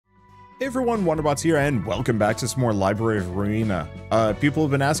Hey everyone, Wanderbots here, and welcome back to some more Library of Ruina. People have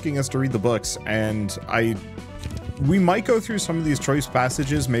been asking us to read the books, and we might go through some of these choice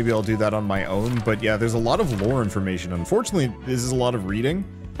passages. Maybe I'll do that on my own, but yeah, there's a lot of lore information. Unfortunately, this is a lot of reading.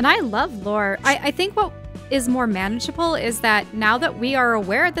 And I love lore. I think what is more manageable is that now that we are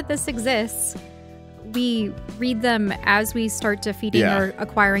aware that this exists, we read them as we start defeating or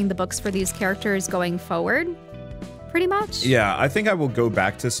acquiring the books for these characters going forward. Pretty much. Yeah, I think I will go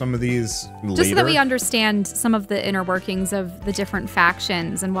back to some of these later. Just so that we understand some of the inner workings of the different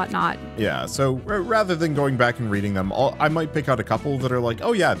factions and whatnot. Yeah, so rather than going back and reading them, I might pick out a couple that are like,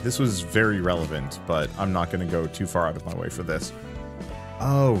 oh yeah, this was very relevant, but I'm not going to go too far out of my way for this.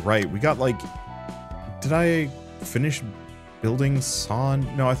 Oh, right, we got like... Did I finish building San?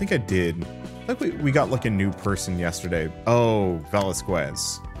 No, I think I did. I think we got like a new person yesterday. Oh,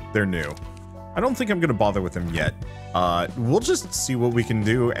 Velasquez. They're new. I don't think I'm going to bother with them yet. We'll just see what we can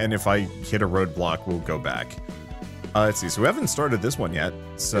do, and if I hit a roadblock, we'll go back. Let's see, so we haven't started this one yet.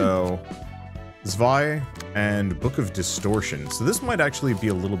 So, Zwei and Book of Distortion. So this might actually be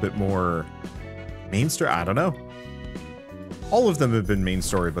a little bit more main story. I don't know. All of them have been main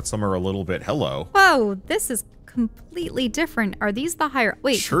story, but some are a little bit hello. Whoa, this is completely different. Are these the higher...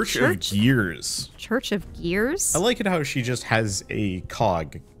 Wait, Church of Gears. Church of Gears? I like it how she just has a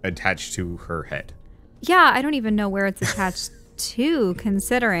cog attached to her head. Yeah, I don't even know where it's attached to,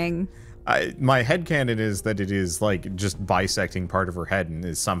 considering. My headcanon is that it is like just bisecting part of her head and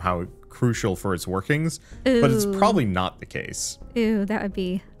is somehow crucial for its workings, but it's probably not the case. Ooh, that would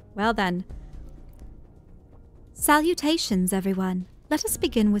be... Well then. Salutations, everyone. Let us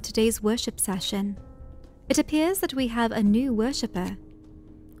begin with today's worship session. It appears that we have a new worshipper.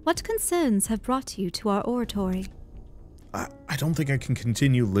 What concerns have brought you to our oratory? I don't think I can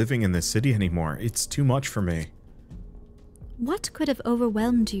continue living in this city anymore. It's too much for me. What could have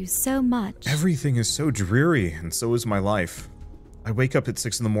overwhelmed you so much? Everything is so dreary, and so is my life. I wake up at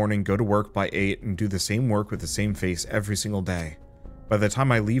 6 in the morning, go to work by 8, and do the same work with the same face every single day. By the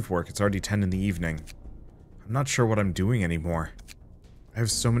time I leave work, it's already 10 in the evening. I'm not sure what I'm doing anymore. I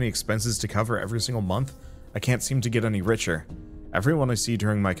have so many expenses to cover every single month, I can't seem to get any richer. Everyone I see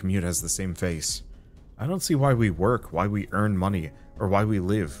during my commute has the same face. I don't see why we work, why we earn money, or why we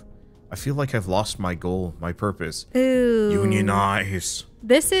live. I feel like I've lost my goal, my purpose. Ooh. Unionize.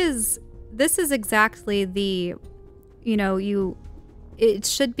 This is exactly the, it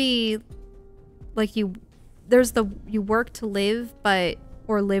should be like you work to live,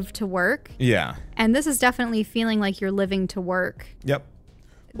 or live to work. Yeah. And this is definitely feeling like you're living to work. Yep.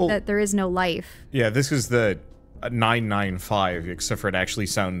 Well, that there is no life. Yeah, this is the 995, except for it actually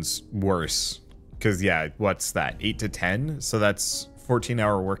sounds worse. Because, yeah, what's that? 8 to 10? So that's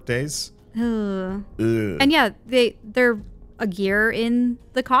 14-hour workdays. Ugh. And yeah, they're a gear in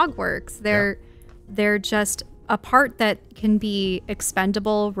the cogworks. They're just a part that can be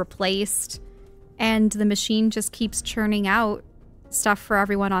expendable, replaced, and the machine just keeps churning out stuff for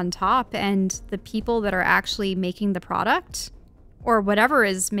everyone on top, and the people that are actually making the product, or whatever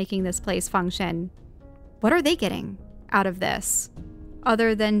is making this place function, what are they getting out of this?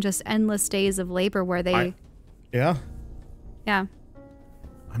 Other than just endless days of labor where they... Yeah.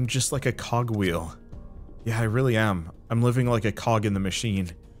 I'm just like a cogwheel. Yeah, I really am. I'm living like a cog in the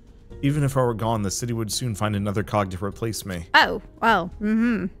machine. Even if I were gone, the city would soon find another cog to replace me. Oh, well,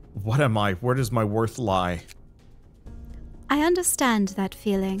 What am I? Where does my worth lie? I understand that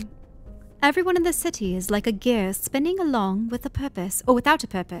feeling. Everyone in the city is like a gear spinning along with a purpose, or without a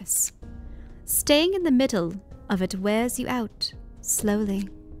purpose. Staying in the middle of it wears you out, slowly.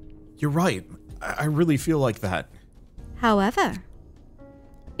 You're right. I really feel like that. However,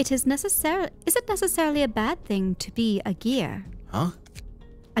 is it necessarily a bad thing to be a gear? Huh?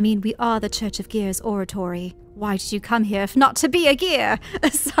 I mean, we are the Church of Gears oratory. Why did you come here if not to be a gear?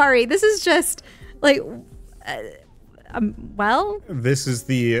 Sorry, this is just, like... well? This is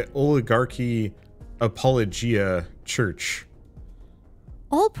the Oligarchy Apologia Church.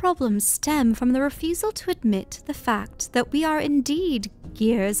 All problems stem from the refusal to admit the fact that we are indeed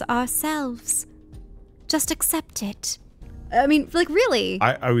gears ourselves. Just accept it. I mean, like, really?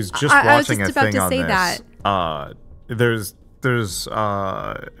 I was just watching a thing on this. That. There's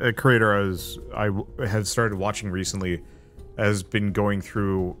a creator I have started watching recently has been going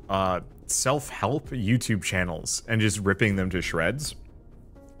through self-help YouTube channels and just ripping them to shreds,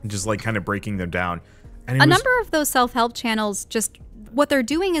 and just like kind of breaking them down. And a number of those self-help channels, just what they're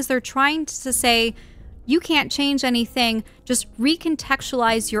doing is they're trying to say, you can't change anything, just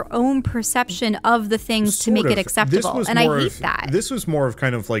recontextualize your own perception of the things to make it acceptable. And I hate that. This was more of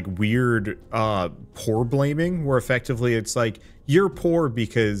kind of like weird poor blaming, where effectively it's like, you're poor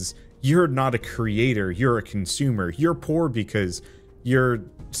because you're not a creator, you're a consumer. You're poor because you're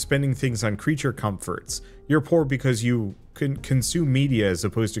spending things on creature comforts. You're poor because you can consume media as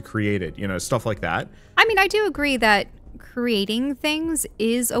opposed to create it, you know, stuff like that. I mean, I do agree that creating things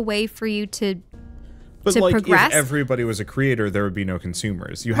is a way for you to progress. If everybody was a creator, there would be no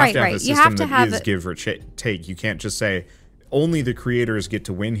consumers. You have to have a system that is give or take. You can't just say only the creators get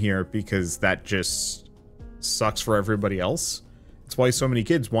to win here, because that just sucks for everybody else. It's why so many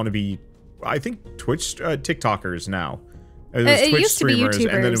kids want to be, I think, Twitch TikTokers now. It was Twitch streamers,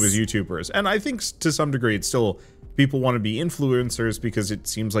 and then it was YouTubers. And I think to some degree it's still people want to be influencers, because it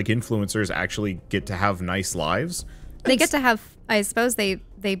seems like influencers actually get to have nice lives. They get to have, I suppose they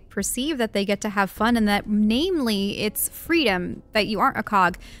perceive that they get to have fun, and that namely it's freedom, that you aren't a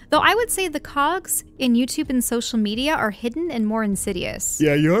cog. Though I would say the cogs in YouTube and social media are hidden and more insidious.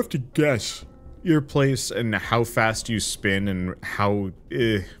 Yeah, you have to guess your place and how fast you spin and how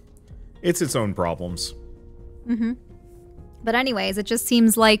it's its own problems. Mm-hmm. But anyways, it just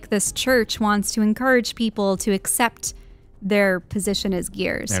seems like this church wants to encourage people to accept their position as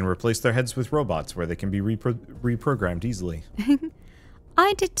gears. And replace their heads with robots where they can be reprogrammed easily.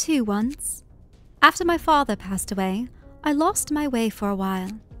 I did too once. After my father passed away, I lost my way for a while.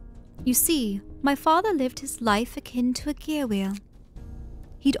 You see, my father lived his life akin to a gear wheel.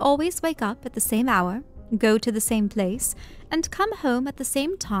 He'd always wake up at the same hour, go to the same place, and come home at the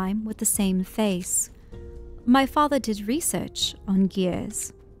same time with the same face. My father did research on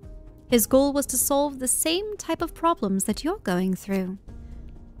gears. His goal was to solve the same type of problems that you're going through.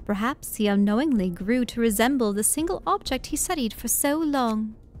 Perhaps he unknowingly grew to resemble the single object he studied for so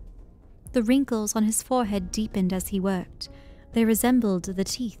long. The wrinkles on his forehead deepened as he worked. They resembled the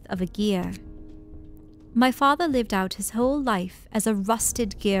teeth of a gear. My father lived out his whole life as a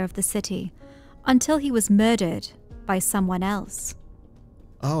rusted gear of the city, until he was murdered by someone else.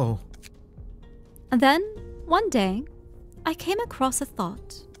 Oh. And then, one day, I came across a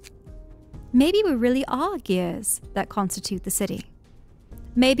thought. Maybe we really are gears that constitute the city.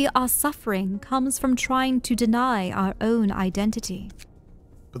 Maybe our suffering comes from trying to deny our own identity.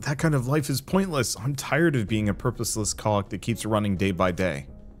 But that kind of life is pointless. I'm tired of being a purposeless cog that keeps running day by day.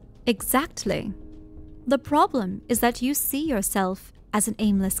 Exactly. The problem is that you see yourself as an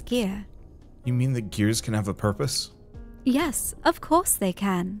aimless gear. You mean that gears can have a purpose? Yes, of course they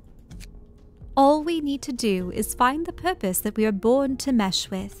can. All we need to do is find the purpose that we are born to mesh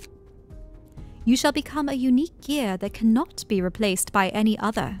with. You shall become a unique gear that cannot be replaced by any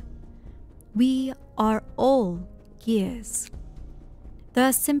other. We are all gears. There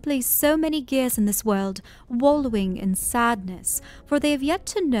are simply so many gears in this world, wallowing in sadness, for they have yet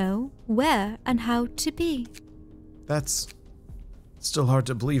to know where and how to be. That's still hard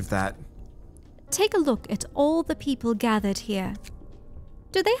to believe that. Take a look at all the people gathered here.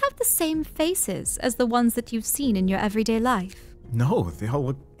 Do they have the same faces as the ones that you've seen in your everyday life? No, they all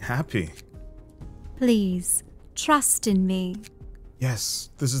look happy. Please, trust in me. Yes,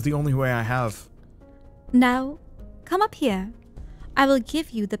 this is the only way I have. Now, come up here. I will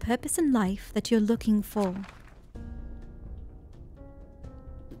give you the purpose in life that you're looking for.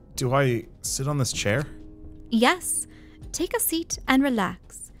 Do I sit on this chair? Yes. Take a seat and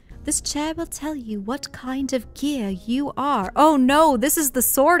relax. This chair will tell you what kind of gear you are. Oh no, this is the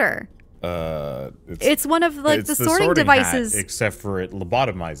sorter. It's one of the sorting devices. Hat, except for it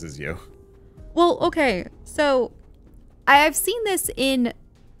lobotomizes you. Well, okay, so I've seen this in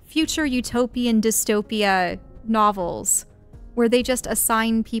future utopian dystopia novels where they just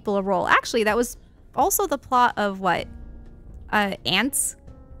assign people a role. Actually, that was also the plot of what? Ants?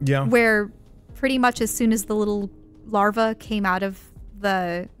 Yeah. Where pretty much as soon as the little larva came out of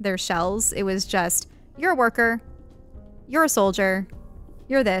their shells, it was just, you're a worker, you're a soldier,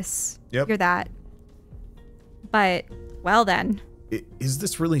 you're this, yep. You're that. But, well then. Is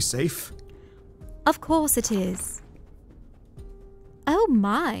this really safe? Of course it is. Oh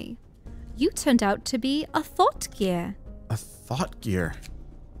my, you turned out to be a thought gear. A thought gear?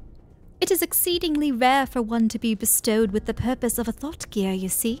 It is exceedingly rare for one to be bestowed with the purpose of a thought gear, you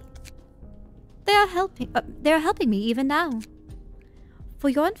see. They are helping me even now. For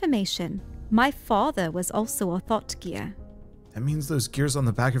your information, my father was also a thought gear. That means those gears on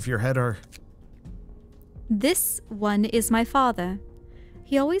the back of your head are... This one is my father.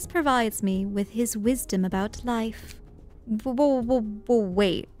 He always provides me with his wisdom about life.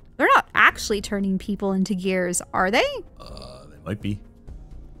 Wait. They're not actually turning people into gears, are they? They might be.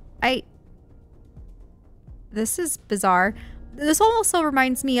 This is bizarre. This also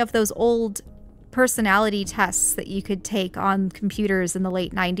reminds me of those old personality tests that you could take on computers in the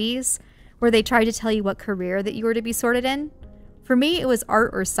late 90s, where they tried to tell you what career that you were to be sorted in. For me, it was art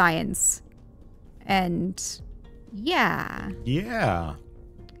or science. And yeah. Yeah.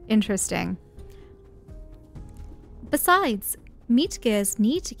 Interesting. Besides, meat gears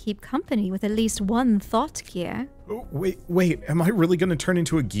need to keep company with at least one thought gear. Oh, wait. Am I really going to turn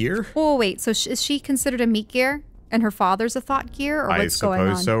into a gear? Oh, wait. So is she considered a meat gear? And her father's a thought gear? Or what's going on? I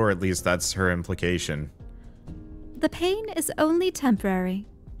suppose so, or at least that's her implication. The pain is only temporary.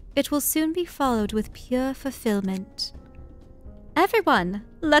 It will soon be followed with pure fulfillment. Everyone,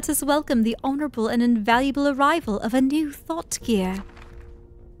 let us welcome the honorable and invaluable arrival of a new thought gear.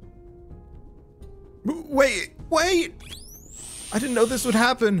 Wait! I didn't know this would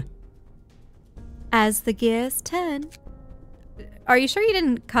happen. As the gears turn. Are you sure you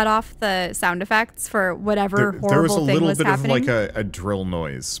didn't cut off the sound effects for whatever horrible thing was happening? There was a little bit of like a drill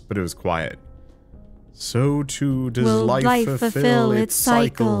noise, but it was quiet. So too does will life fulfill its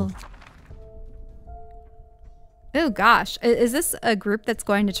cycle. Oh gosh, is this a group that's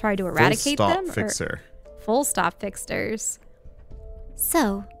going to try to eradicate them? Full stop fixer. Full stop fixers.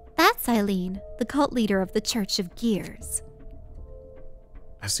 So, that's Eileen, the cult leader of the Church of Gears.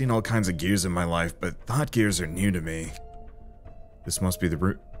 I've seen all kinds of gears in my life, but thought gears are new to me. This must be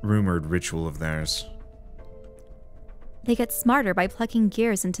the rumored ritual of theirs. They get smarter by plugging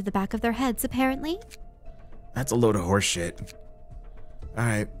gears into the back of their heads, apparently. That's a load of horseshit.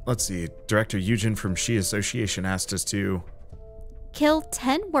 Alright, let's see. Director Eugen from She Association asked us to kill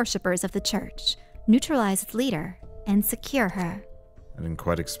 10 worshippers of the church, neutralize its leader, and secure her. I didn't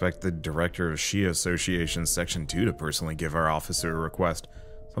quite expect the director of She Association Section 2 to personally give our officer a request.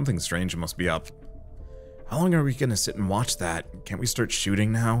 Something strange must be up. How long are we gonna sit and watch that? Can't we start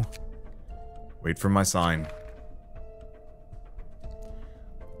shooting now? Wait for my sign.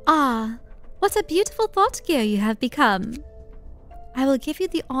 Ah, what a beautiful thought gear you have become. I will give you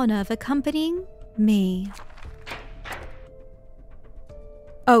the honor of accompanying me.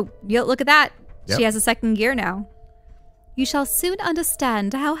 Oh, look at that. Yep. She has a second gear now. You shall soon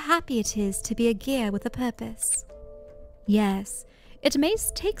understand how happy it is to be a gear with a purpose. Yes, it may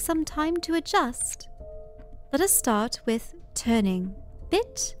take some time to adjust. Let us start with turning,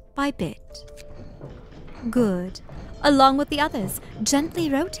 bit by bit. Good. Along with the others, gently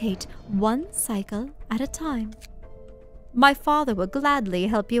rotate one cycle at a time. My father will gladly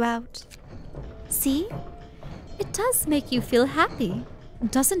help you out. See? It does make you feel happy,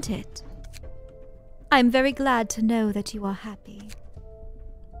 doesn't it? I'm very glad to know that you are happy.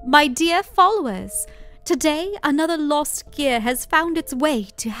 My dear followers, today another lost gear has found its way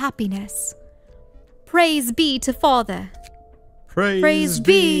to happiness. Praise be to Father. Praise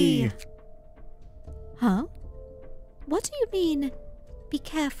be. Huh? What do you mean, be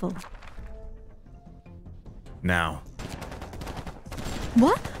careful? Now.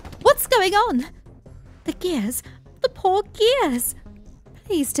 What? What's going on? The gears. The poor gears.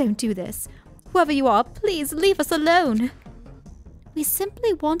 Please don't do this. Whoever you are, please leave us alone. We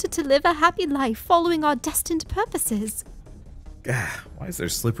simply wanted to live a happy life following our destined purposes. Why is their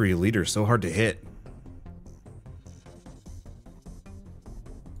slippery leader so hard to hit?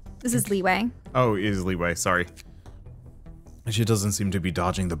 This is Leeway. Oh, it is Leeway, sorry. She doesn't seem to be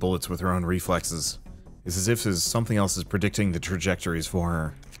dodging the bullets with her own reflexes. It's as if something else is predicting the trajectories for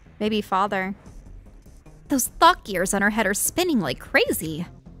her. Maybe Father. Those thought gears on her head are spinning like crazy.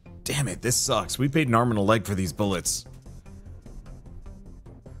 Damn it, this sucks. We paid an arm and a leg for these bullets.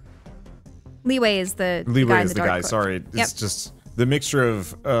 Leeway is the guy. Sorry, it's just the mixture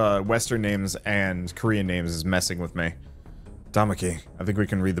of Western names and Korean names is messing with me. Damaki, I think we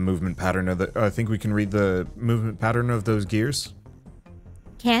can read the movement pattern of those gears.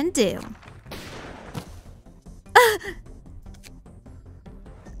 Can do.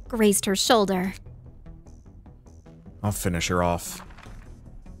 Grazed her shoulder. I'll finish her off.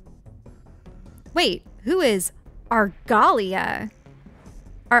 Wait, who is Argalia?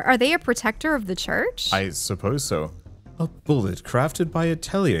 Are they a protector of the church? I suppose so. A bullet crafted by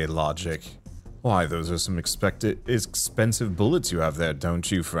Atelier logic. Why, those are some expensive bullets you have there,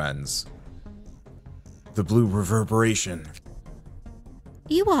 don't you, friends? The blue reverberation.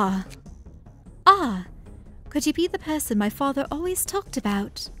 You are? Ah, could you be the person my father always talked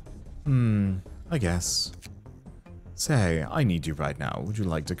about? I guess. Say, I need you right now. Would you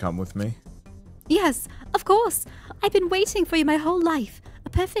like to come with me? Yes, of course. I've been waiting for you my whole life. A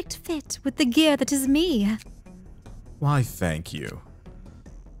perfect fit with the gear that is me. Why, thank you.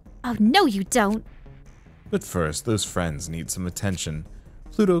 Oh, no you don't. But first, those friends need some attention.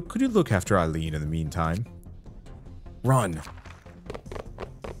 Pluto, could you look after Eileen in the meantime? Run!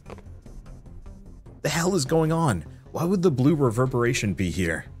 The hell is going on? Why would the blue reverberation be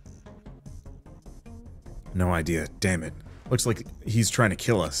here? No idea, damn it. Looks like he's trying to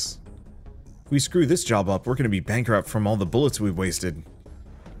kill us. If we screw this job up, we're going to be bankrupt from all the bullets we've wasted.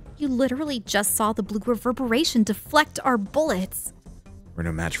 You literally just saw the blue reverberation deflect our bullets. We're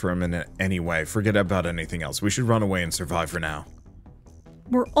no match for him in any way. Forget about anything else. We should run away and survive for now.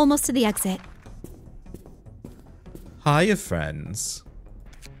 We're almost to the exit. Hiya, friends.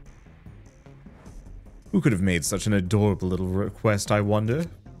 Who could have made such an adorable little request, I wonder?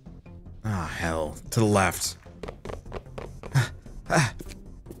 Ah, hell. To the left.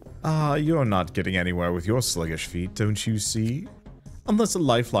 You're not getting anywhere with your sluggish feet, don't you see? Unless a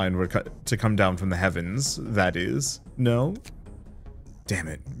lifeline were to come down from the heavens, that is. No? Damn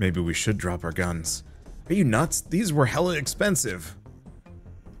it, maybe we should drop our guns. Are you nuts? These were hella expensive.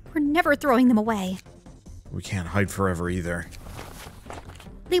 We're never throwing them away. We can't hide forever either.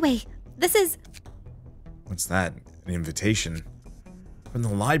 Leeway, this is... What's that? An invitation? From the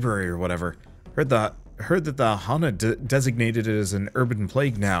library or whatever. Heard that the Hana designated it as an urban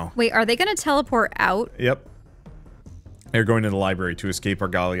plague now. Wait, are they gonna teleport out? Yep. They're going to the library to escape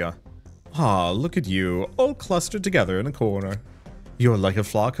Argalia. Ah, look at you, all clustered together in a corner. You're like a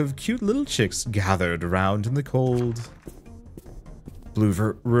flock of cute little chicks gathered around in the cold.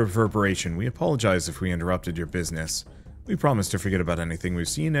 Blue reverberation, we apologize if we interrupted your business. We promise to forget about anything we've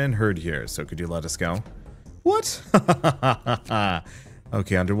seen and heard here, so could you let us go? What?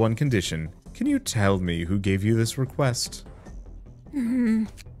 Okay, under one condition. Can you tell me who gave you this request?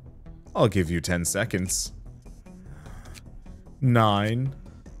 I'll give you 10 seconds. 9.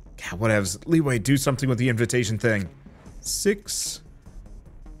 God, whatevs. Leeway, do something with the invitation thing. 6.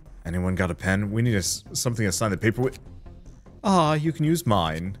 Anyone got a pen? We need something to sign the paper with. Ah, you can use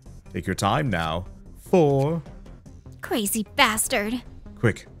mine. Take your time now. 4. Crazy bastard.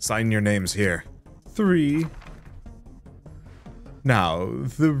 Quick, sign your names here. 3. Now,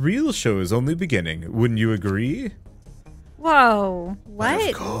 the real show is only beginning. Wouldn't you agree? Whoa, what? But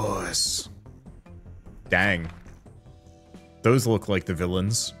of course. Dang. Those look like the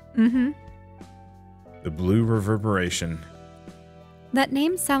villains. Mm-hmm. The blue reverberation. That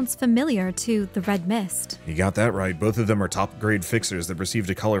name sounds familiar to the Red Mist. You got that right. Both of them are top-grade fixers that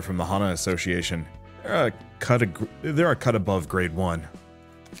received a color from the Hana Association. They're a cut above grade 1.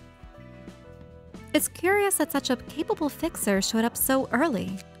 It's curious that such a capable fixer showed up so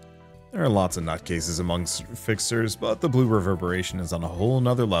early. There are lots of nutcases amongst fixers, but the blue reverberation is on a whole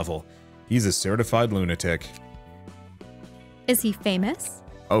nother level. He's a certified lunatic. Is he famous?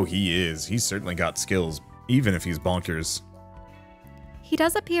 Oh, he is. He's certainly got skills, even if he's bonkers. He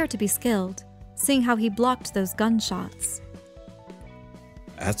does appear to be skilled, seeing how he blocked those gunshots.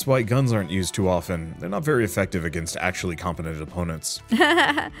 That's why guns aren't used too often. They're not very effective against actually competent opponents.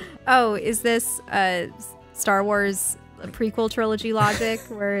 Oh, is this Star Wars prequel trilogy logic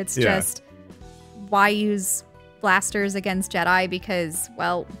where it's just why use blasters against Jedi because,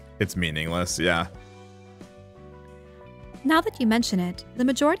 well... It's meaningless, yeah. Now that you mention it, the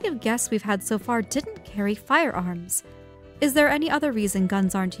majority of guests we've had so far didn't carry firearms. Is there any other reason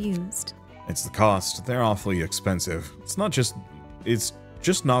guns aren't used? It's the cost. They're awfully expensive. It's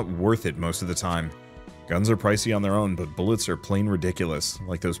just not worth it most of the time. Guns are pricey on their own, but bullets are plain ridiculous,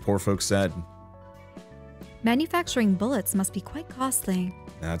 like those poor folks said. Manufacturing bullets must be quite costly.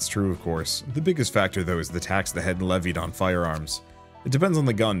 That's true, of course. The biggest factor, though, is the tax the head levied on firearms. It depends on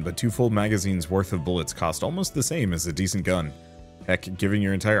the gun, but 2 full magazines worth of bullets cost almost the same as a decent gun. Heck, giving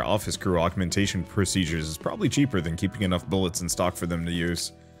your entire office crew augmentation procedures is probably cheaper than keeping enough bullets in stock for them to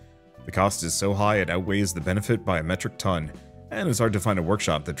use. The cost is so high it outweighs the benefit by a metric ton, and it's hard to find a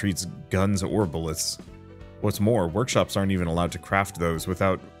workshop that treats guns or bullets. What's more, workshops aren't even allowed to craft those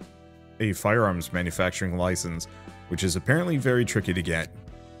without a firearms manufacturing license, which is apparently very tricky to get.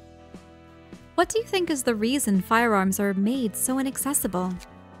 What do you think is the reason firearms are made so inaccessible?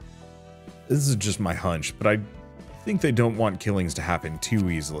 This is just my hunch, but I think they don't want killings to happen too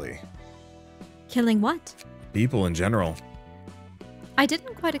easily. Killing what? People in general. I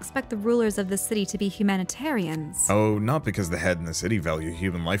didn't quite expect the rulers of the city to be humanitarians. Oh, not because the head and the city value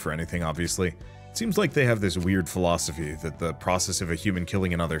human life or anything, obviously. It seems like they have this weird philosophy that the process of a human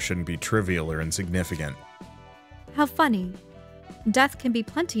killing another shouldn't be trivial or insignificant. How funny. Death can be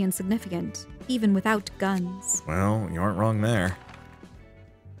plenty insignificant, even without guns. Well, you aren't wrong there.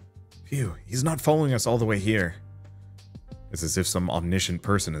 Phew, he's not following us all the way here. It's as if some omniscient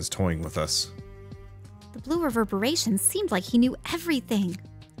person is toying with us. The blue reverberation seemed like he knew everything.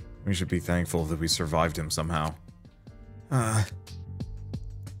 We should be thankful that we survived him somehow.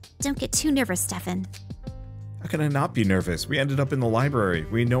 Don't get too nervous, Stefan. How can I not be nervous? We ended up in the library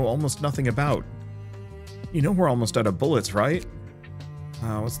we know almost nothing about. You know we're almost out of bullets, right?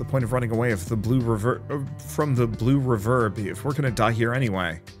 What's the point of running away if from the blue reverb if we're gonna die here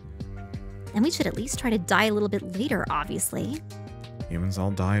anyway? And we should at least try to die a little bit later, obviously. Humans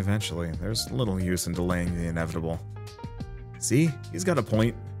all die eventually. There's little use in delaying the inevitable. See? He's got a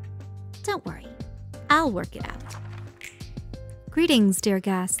point. Don't worry. I'll work it out. Greetings, dear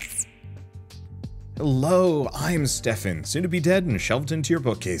guests. Hello, I'm Stefan, soon to be dead and shelved into your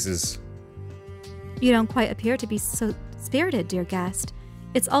bookcases. You don't quite appear to be so spirited, dear guest.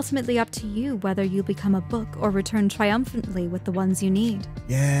 It's ultimately up to you whether you become a book or return triumphantly with the ones you need.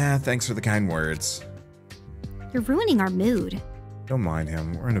 Yeah, thanks for the kind words. You're ruining our mood. Don't mind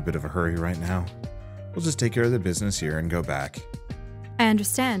him, we're in a bit of a hurry right now. We'll just take care of the business here and go back. I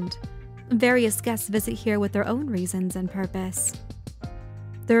understand. Various guests visit here with their own reasons and purpose.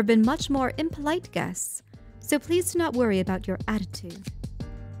 There have been much more impolite guests, so please do not worry about your attitude.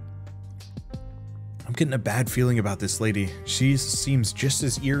 I'm getting a bad feeling about this lady. She seems just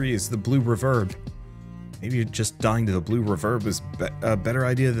as eerie as the blue reverb. Maybe just dying to the blue reverb is a better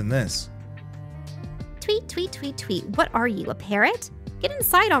idea than this. Tweet, tweet, tweet, tweet. What are you, a parrot? Get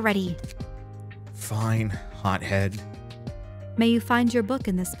inside already. Fine, hothead. May you find your book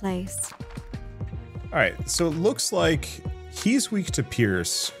in this place. Alright, so it looks like he's weak to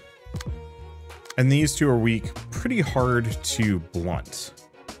pierce, and these two are weak pretty hard to blunt.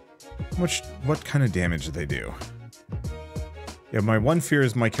 What kind of damage do they do? Yeah, my one fear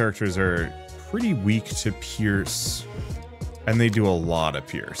is my characters are pretty weak to pierce, and they do a lot of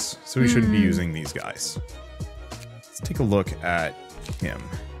pierce, so we shouldn't be using these guys. Let's take a look at him.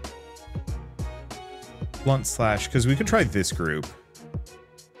 Blunt slash, because we could try this group.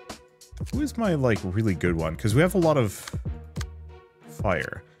 Who is my, like, really good one? Because we have a lot of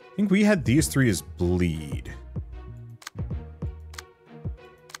fire. I think we had these three as bleed.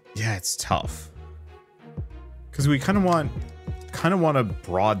 Yeah, it's tough. Because we kind of want a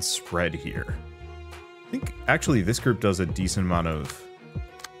broad spread here. I think actually this group does a decent amount of...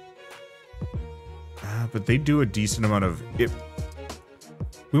 but they do a decent amount of...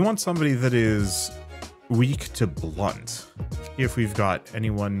 We want somebody that is weak to blunt, if we've got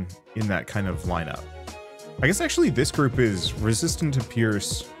anyone in that kind of lineup. I guess actually this group is resistant to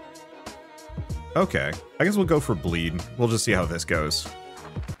pierce. Okay, I guess we'll go for bleed. We'll just see how this goes.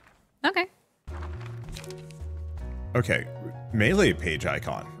 Okay. Okay, melee page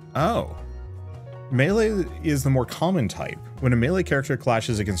icon. Oh. Melee is the more common type. When a melee character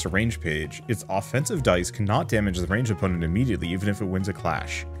clashes against a ranged page, its offensive dice cannot damage the ranged opponent immediately, even if it wins a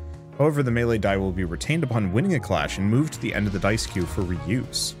clash. However, the melee die will be retained upon winning a clash and moved to the end of the dice queue for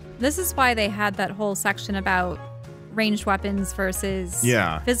reuse. This is why they had that whole section about ranged weapons versus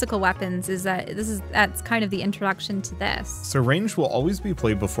physical weapons, is that that's kind of the introduction to this. So range will always be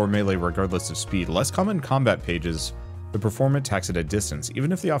played before melee regardless of speed. Less common combat pages that perform attacks at a distance,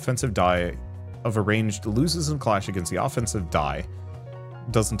 even if the offensive die of a ranged loses in clash against the offensive die,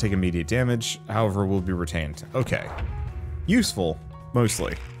 doesn't take immediate damage, however will be retained. Okay. Useful,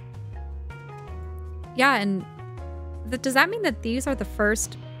 mostly. Yeah, and does that mean that these are the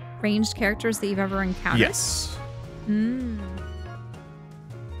first ranged characters that you've ever encountered? Yes.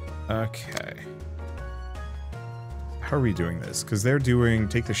 Okay. How are we doing this? Because they're doing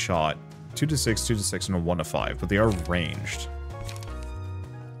take the shot, 2-6, 2-6, and a 1-5, but they are ranged.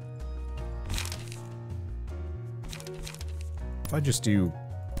 If I just do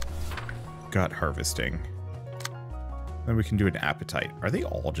gut harvesting, then we can do an appetite. Are they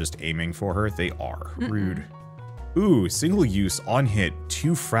all just aiming for her? They are. Rude. Ooh, single use on hit,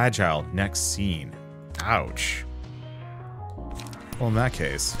 too fragile, next scene. Ouch. Well, in that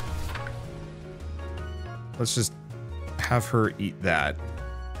case, let's just have her eat that.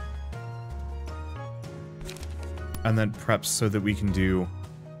 And then prep so that we can do...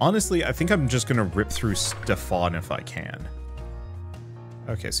 Honestly, I think I'm just going to rip through Stefan if I can.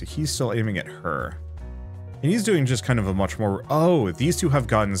 Okay, so he's still aiming at her. And he's doing just kind of a much more... Oh, these two have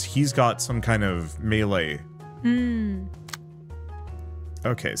guns. He's got some kind of melee.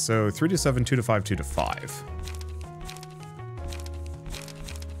 Okay, so 3-7, 2-5, 2-5.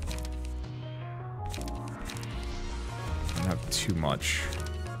 Not too much.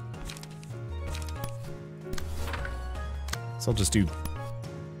 So I'll just do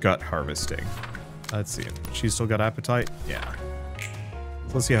gut harvesting. Let's see. She's still got appetite? Yeah.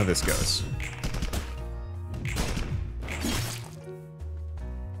 So let's see how this goes.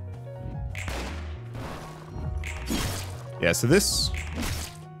 Yeah, so this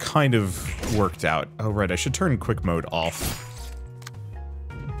kind of worked out. Oh, right, I should turn quick mode off.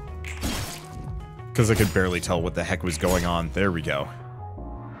 Because I could barely tell what the heck was going on. There we go.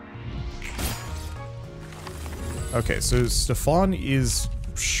 Okay, so Stefan is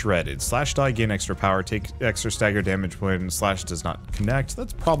shredded. Slash die, gain extra power, take extra stagger damage when slash does not connect.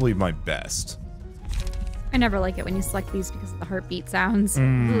 That's probably my best. I never like it when you select these because of the heartbeat sounds.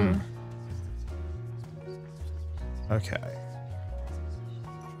 Okay.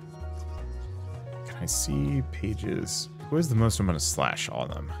 Can I see pages? Who has the most amount of slash on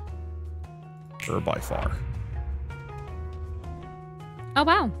them? Her by far. Oh,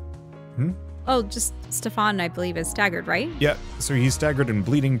 wow. Oh, just Stefan, I believe, is staggered, right? Yeah, so he's staggered and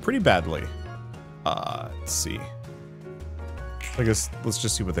bleeding pretty badly. Let's see. I guess let's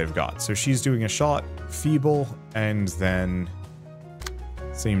just see what they've got. So she's doing a shot, feeble, and then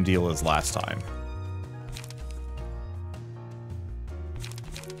same deal as last time.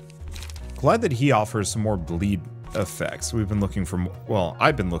 Glad that he offers some more bleed effects. We've been looking for, well,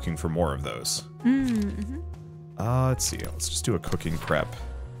 I've been looking for more of those. Let's see. Let's just do a cooking prep.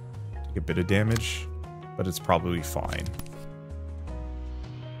 Take a bit of damage, but it's probably fine.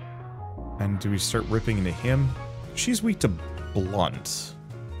 And do we start ripping into him? She's weak to blunt.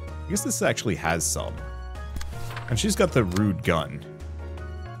 I guess this actually has some. And she's got the rude gun.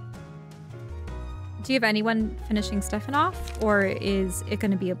 Do you have anyone finishing Stefan off? Or is it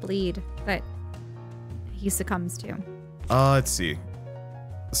going to be a bleed that he succumbs to? Let's see.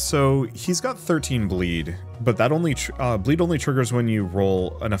 So he's got 13 bleed, but that only bleed only triggers when you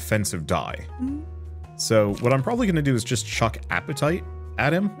roll an offensive die. So what I'm probably going to do is just chuck appetite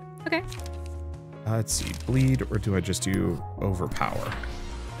at him. Okay. Let's see, bleed, or do I just do overpower?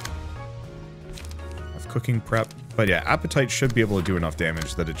 I have cooking prep, but yeah, appetite should be able to do enough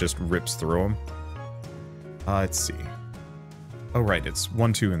damage that it just rips through him. Let's see. Oh right, it's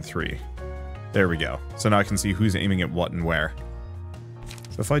 1, 2, and 3. There we go. So now I can see who's aiming at what and where.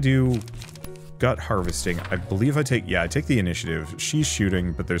 So if I do gut harvesting, I believe I take the initiative. She's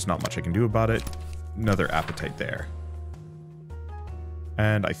shooting, but there's not much I can do about it. Another appetite there.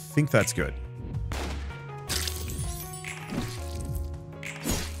 And I think that's good.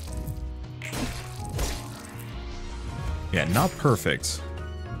 Yeah, not perfect.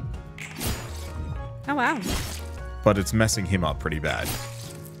 Oh, wow. But it's messing him up pretty bad.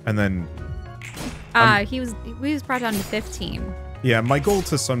 And then... he was brought down to 15. Yeah, my goal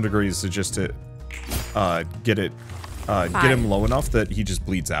to some degree is to just to get him low enough that he just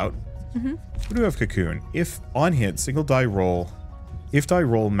bleeds out. What do we have, Cocoon? If on hit, single die roll, if die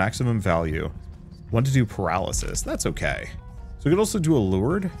roll maximum value, 1 to do paralysis. That's okay. So we could also do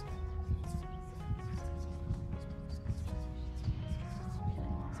allured.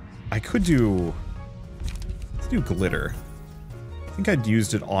 I could do... Let's do glitter. I think I'd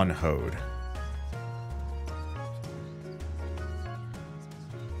used it on Hode.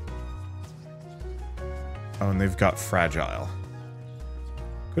 Oh, and they've got fragile.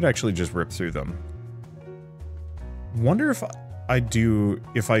 Could actually just rip through them. Wonder if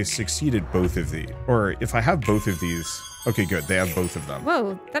if I succeeded both of these, or if I have both of these. Okay, good. They have both of them.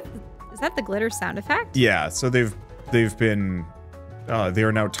 Whoa, is that the glitter sound effect? Yeah. So they've been they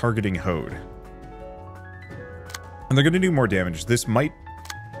are now targeting Hode, and they're going to do more damage. This might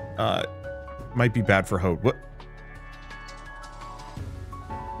be bad for Hode. What?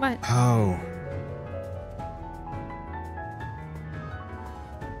 What? Oh.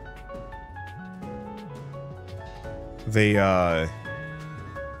 They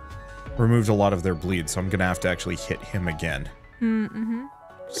removed a lot of their bleed, so I'm gonna have to actually hit him again.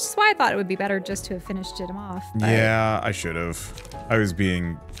 Which is why I thought it would be better just to have finished him off. But... Yeah, I should have. I was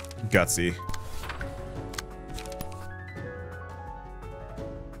being gutsy.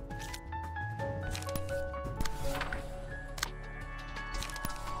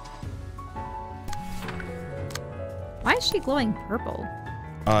 Why is she glowing purple?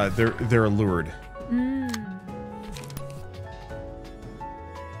 They're allured.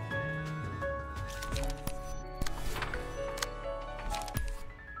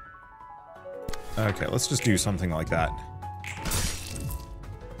 Okay, let's just do something like that.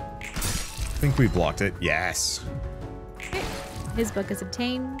 I think we blocked it. Yes. Okay. His book is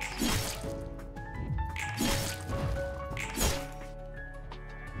obtained.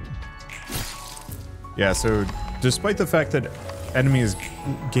 Yeah, so despite the fact that enemies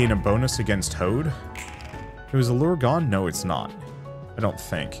gain a bonus against Hode, is Allure gone? No, it's not. I don't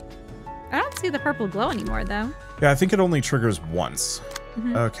think. I don't see the purple glow anymore, though. Yeah, I think it only triggers once.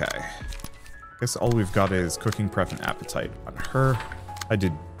 Okay. Guess all we've got is cooking prep and appetite on her. I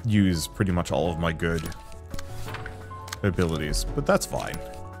did use pretty much all of my good abilities, but that's fine.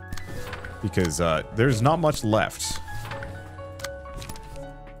 Because there's not much left.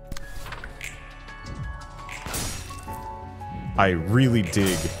 I really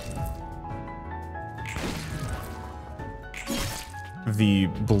dig the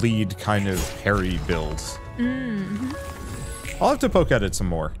bleed kind of parry build. Mm-hmm. I'll have to poke at it some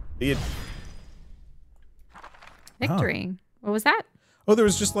more. Victory. What was that? Oh, there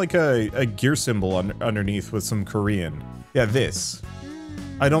was just like a gear symbol underneath with some Korean. Yeah, this.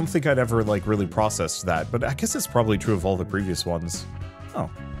 I don't think I'd ever like really processed that, but I guess it's probably true of all the previous ones.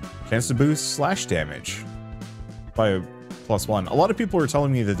 Oh, chance to boost slash damage by a +1. A lot of people are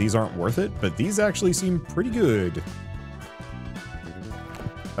telling me that these aren't worth it, but these actually seem pretty good.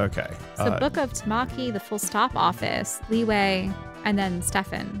 Okay. So Book of Tamaki, the Full Stop Office, Leeway, and then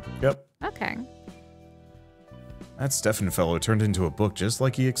Stefan. Yep. Okay. That Stefan fellow turned into a book just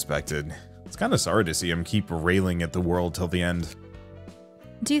like he expected. It's kind of sorry to see him keep railing at the world till the end.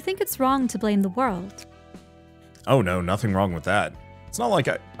 Do you think it's wrong to blame the world? Oh no, nothing wrong with that. It's not like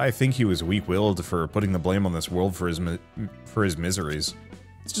I think he was weak-willed for putting the blame on this world for his miseries.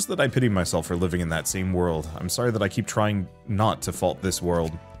 It's just that I pity myself for living in that same world. I'm sorry that I keep trying not to fault this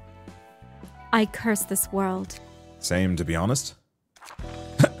world. I curse this world. Same, to be honest.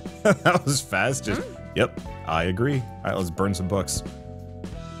 That was fast. Just, yep, I agree. All right, let's burn some books.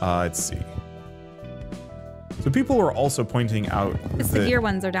 Let's see. So people were also pointing out the severe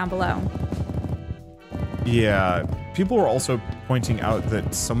ones are down below. Yeah, people were also pointing out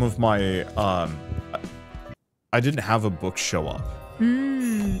that some of my, I didn't have a book show up.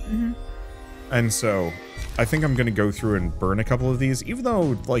 Mm-hmm. And so I think I'm going to go through and burn a couple of these, even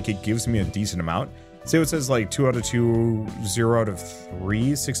though like it gives me a decent amount. Say it says like 2 out of 2, 0 out of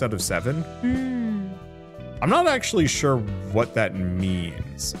 3, 6 out of 7. I'm not actually sure what that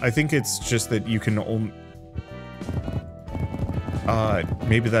means. I think it's just that you can only...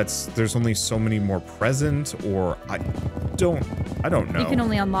 maybe there's only so many more present, or I don't know. You can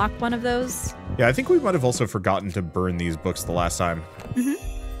only unlock one of those. Yeah, I think we might have also forgotten to burn these books the last time.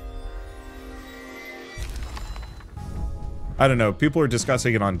 I don't know. People are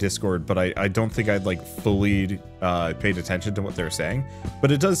discussing it on Discord, but I don't think I'd like fully paid attention to what they're saying.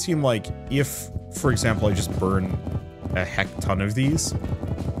 But it does seem like if, for example, I just burn a heck ton of these,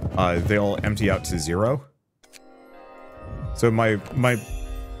 they'll empty out to 0. So my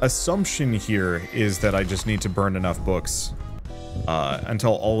assumption here is that I just need to burn enough books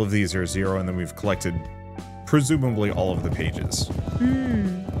until all of these are 0, and then we've collected presumably all of the pages.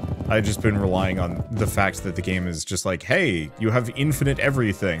 I've just been relying on the fact that the game is just like, hey, you have infinite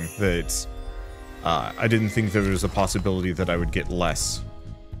everything, that I didn't think there was a possibility that I would get less.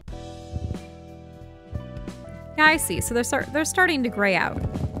 Yeah, I see. So they're starting to gray out.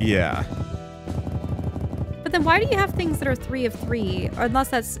 Yeah. But then why do you have things that are 3 of 3? Or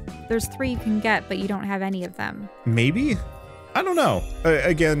unless there's 3 you can get, but you don't have any of them. Maybe? I don't know.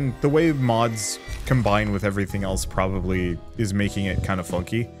 Again, the way mods combine with everything else probably is making it kind of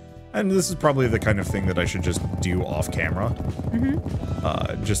funky. And this is probably the kind of thing that I should just do off camera.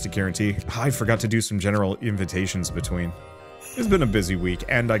 Just to guarantee. I forgot to do some general invitations between. It's been a busy week,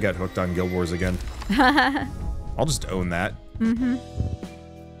 and I got hooked on Guild Wars again. I'll just own that.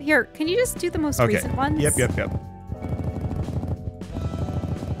 Here, can you just do the most recent ones? Yep.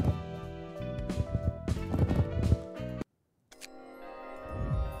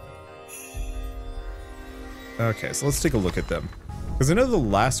 Okay, so let's take a look at them. Because I know the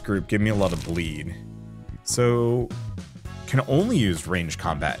last group gave me a lot of bleed. So, can only use ranged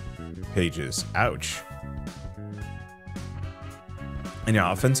combat pages. Ouch. And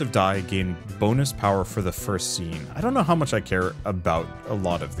yeah, offensive die gain bonus power for the first scene. I don't know how much I care about a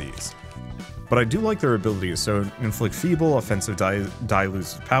lot of these. But I do like their abilities. So, inflict feeble, offensive die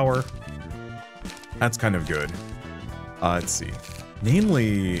loses power. That's kind of good. Let's see.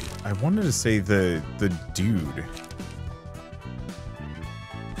 Namely, I wanted to say the dude.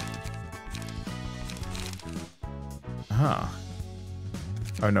 Huh.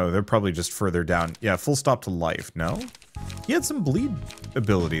 Oh no, they're probably just further down. Yeah, full stop to life. No? He had some bleed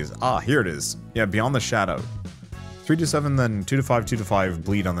abilities. Ah, here it is. Yeah, Beyond the Shadow. 3 to 7, then 2 to 5, 2 to 5,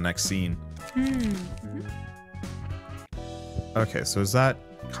 bleed on the next scene. Okay, so is that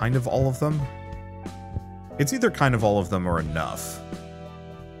kind of all of them? It's either kind of all of them or enough.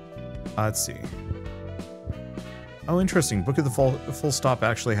 Let's see. Oh, interesting. Book of the Full Stop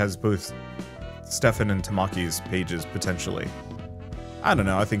actually has both Stefan and Tamaki's pages, potentially. I don't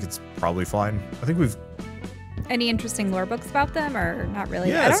know. I think it's probably fine. I think we've... Any interesting lore books about them, or not really?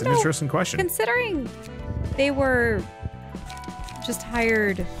 Yeah, it's an interesting question. Considering they were just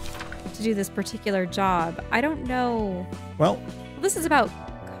hired to do this particular job, I don't know... Well... This is about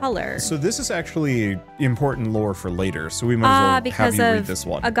color. So this is actually important lore for later, so we might as well have you read this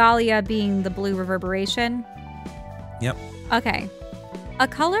one. Agalia being the blue reverberation? Yep. Okay. A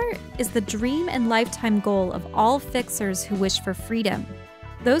color is the dream and lifetime goal of all fixers who wish for freedom.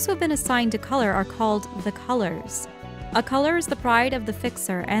 Those who have been assigned to color are called the colors. A color is the pride of the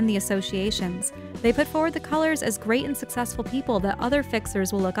fixer and the associations. They put forward the colors as great and successful people that other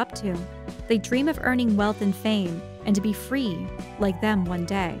fixers will look up to. They dream of earning wealth and fame, and to be free, like them one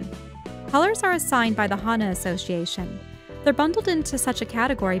day. Colors are assigned by the Hana Association. They're bundled into such a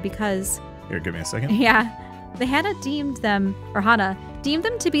category because... Here, give me a second. Yeah. The Hana deemed them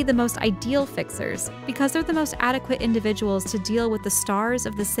to be the most ideal fixers because they're the most adequate individuals to deal with the stars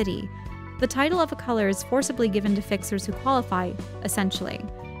of the city. The title of a color is forcibly given to fixers who qualify, essentially.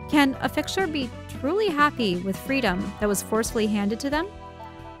 Can a fixer be truly happy with freedom that was forcefully handed to them?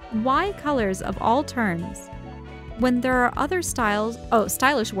 Why colors of all terms when there are other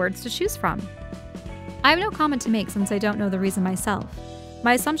stylish words to choose from? I have no comment to make since I don't know the reason myself.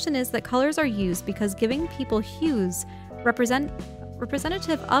 My assumption is that colors are used because giving people hues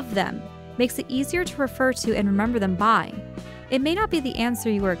representative of them makes it easier to refer to and remember them by. It may not be the answer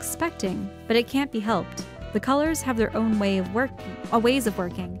you were expecting, but it can't be helped. The colors have their own ways of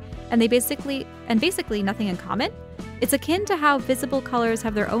working, and basically nothing in common. It's akin to how visible colors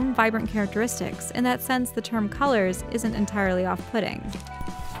have their own vibrant characteristics. In that sense, the term colors isn't entirely off-putting.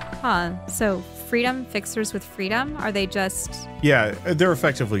 Huh, so freedom, fixers with freedom, are they just... Yeah, they're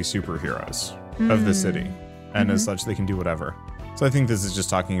effectively superheroes of the city, and as such, they can do whatever. So I think this is just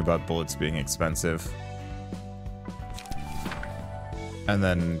talking about bullets being expensive. And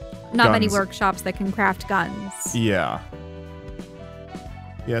then not many workshops that can craft guns. Yeah.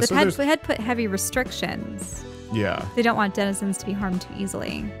 Yeah, but so had put heavy restrictions. Yeah. They don't want denizens to be harmed too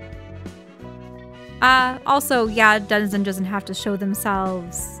easily. Also, yeah, denizen doesn't have to show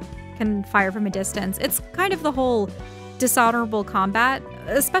themselves, can fire from a distance. It's kind of the whole dishonorable combat,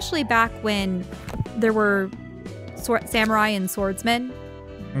 especially back when there were samurai and swordsmen.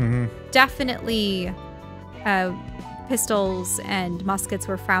 Definitely pistols and muskets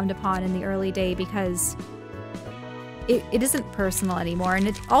were frowned upon in the early day because it isn't personal anymore, and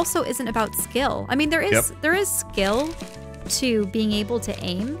it also isn't about skill. I mean, there is skill to being able to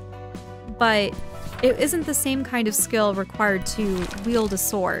aim, but it isn't the same kind of skill required to wield a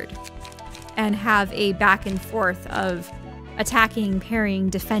sword and have a back and forth of attacking, parrying,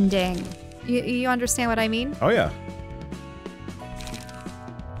 defending. You understand what I mean? Oh, yeah.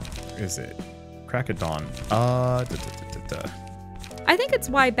 Where is it? Crack of Dawn. I think it's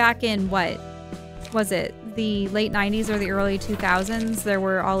why back in, what was it, the late 90s or the early 2000s, there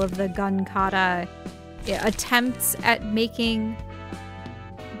were all of the gun kata attempts at making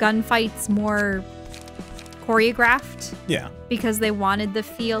gunfights more choreographed. Yeah. Because they wanted the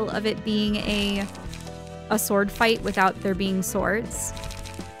feel of it being a sword fight without there being swords.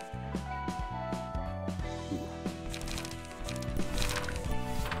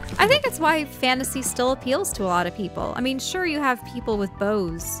 I think it's why fantasy still appeals to a lot of people. I mean, sure, you have people with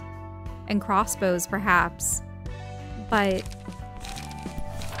bows and crossbows, perhaps, but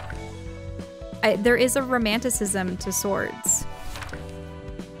there is a romanticism to swords.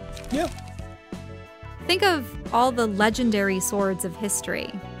 Yeah. Think of all the legendary swords of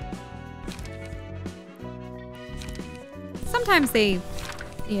history. Sometimes they,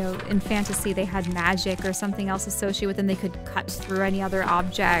 in fantasy, they had magic or something else associated with them. They could cut through any other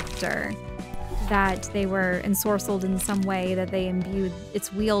object, or that they were ensorcelled in some way, that they imbued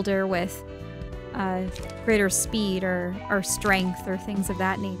its wielder with greater speed or strength or things of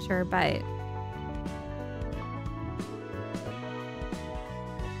that nature. But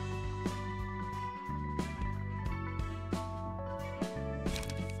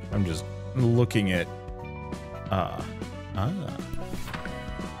I'm just looking at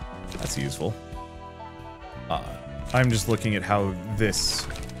that's useful. I'm just looking at how this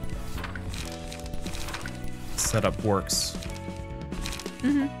setup works.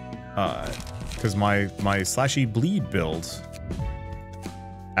 Because my slashy bleed build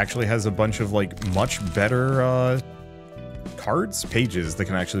actually has a bunch of much better pages that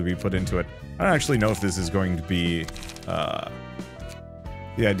can actually be put into it. I don't actually know if this is going to be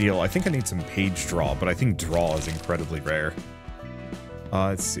the ideal. I think I need some page draw, but I think draw is incredibly rare.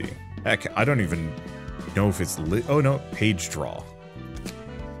 Let's see. Heck, I don't even know if it's oh no, page draw.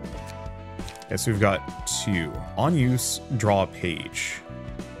 Okay, so we've got 2. On use, draw a page.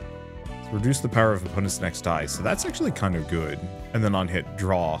 So reduce the power of opponent's next die. So that's actually kind of good. And then on hit,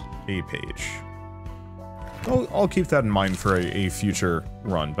 draw a page. I'll keep that in mind for a future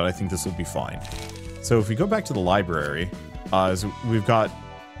run, but I think this will be fine. So if we go back to the library, so we've got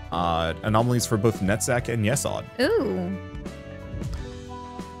anomalies for both Netzach and Yesod. Ooh.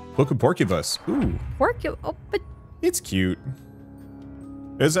 Book of Porcubus. Ooh. Oh, but it's cute.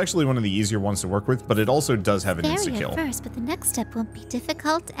 It's actually one of the easier ones to work with, but it also does have an insta-kill. Scary at first, but the next step won't be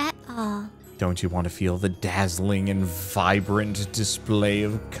difficult at all. Don't you want to feel the dazzling and vibrant display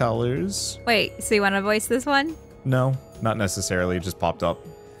of colors? Wait, so you want to voice this one? No, not necessarily. It just popped up.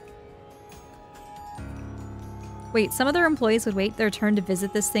 Wait, some other employees would wait their turn to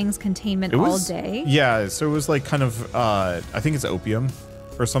visit this thing's containment all day? Yeah, so it was like kind of, I think it's opium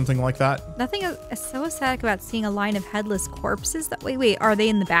or something like that. Nothing is so aesthetic about seeing a line of headless corpses. Wait, are they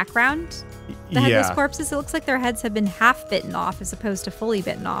in the background? The headless corpses, it looks like their heads have been half bitten off as opposed to fully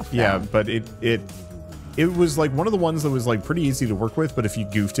bitten off. Yeah, but it was like one of the ones that was like pretty easy to work with, but if you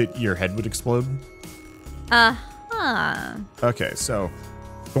goofed it, your head would explode. Uh-huh. Okay, so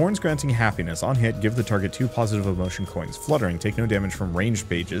Thorns granting happiness. On hit, give the target 2 positive emotion coins. Fluttering, take no damage from ranged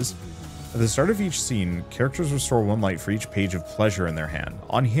pages. At the start of each scene, characters restore 1 light for each page of pleasure in their hand.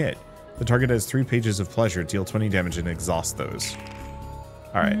 On hit, the target has 3 pages of pleasure, deal 20 damage and exhaust those.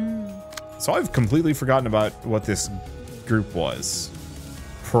 Alright. So I've completely forgotten about what this group was.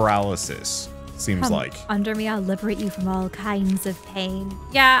 Paralysis, seems like. Under me, I'll liberate you from all kinds of pain.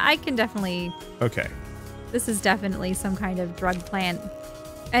 Yeah, I can definitely... Okay. This is definitely some kind of drug plant.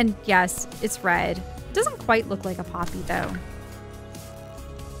 And yes, it's red. It doesn't quite look like a poppy, though.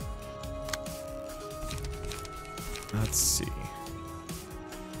 Let's see.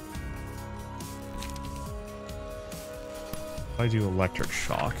 If I do electric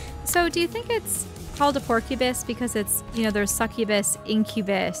shock. So do you think it's called a porcubus because it's, you know, there's succubus,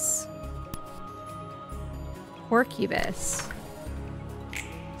 incubus, porcubus?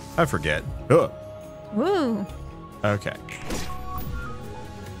 I forget. Ugh. Ooh. Okay.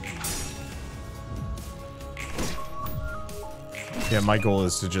 Yeah, my goal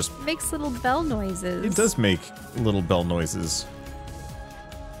is to just... Makes little bell noises. It does make little bell noises.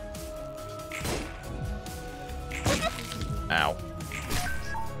 Ow.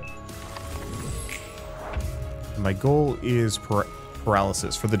 My goal is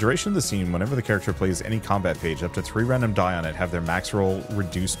paralysis. For the duration of the scene, whenever the character plays any combat page, up to 3 random die on it have their max roll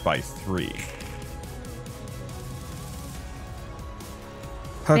reduced by 3.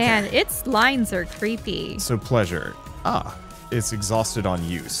 Okay. Man, its lines are creepy. So pleasure. It's exhausted on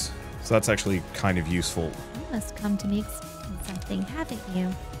use. So that's actually kind of useful. You must come to me expecting something, haven't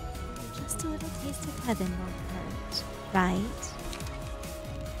you? Just a little taste of heaven won't hurt, right?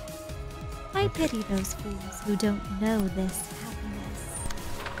 I pity those fools who don't know this happiness.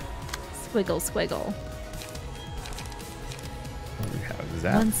 Squiggle, squiggle. What do we have? Is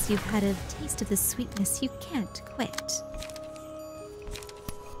that? Once you've had a taste of the sweetness, you can't quit.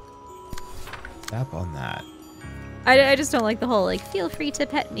 Tap on that. I just don't like the whole, like, feel free to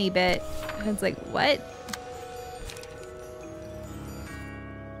pet me bit. And it's like, what?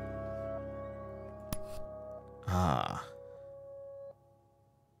 Ah.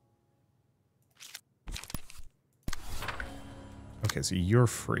 Okay, so you're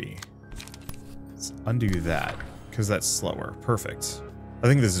free. Let's undo that, because that's slower. Perfect. I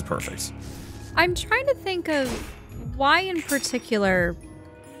think this is perfect. I'm trying to think of why in particular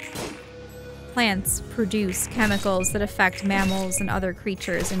plants produce chemicals that affect mammals and other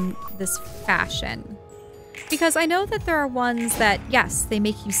creatures in this fashion. Because I know that there are ones that, yes, they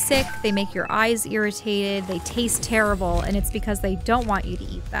make you sick, they make your eyes irritated, they taste terrible, and it's because they don't want you to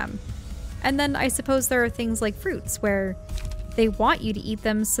eat them. And then I suppose there are things like fruits where they want you to eat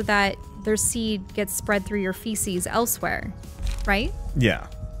them so that their seed gets spread through your feces elsewhere, right? Yeah.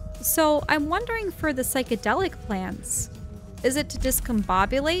 So I'm wondering for the psychedelic plants, is it to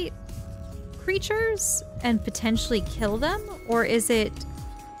discombobulate creatures and potentially kill them? Or is it,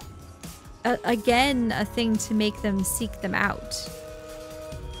 again, a thing to make them seek them out?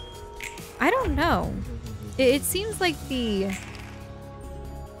 I don't know. It seems like the...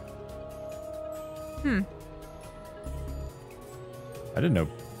 I didn't know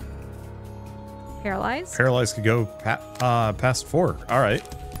Paralyzed? paralyzed could go past 4. All right.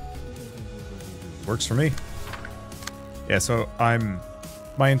 Works for me. Yeah, so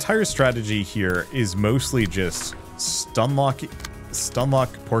my entire strategy here is mostly just stunlock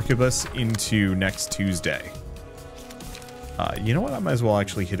Porcubus into next Tuesday. You know what? I might as well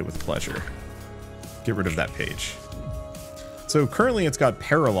actually hit it with pleasure. Get rid of that page. So currently it's got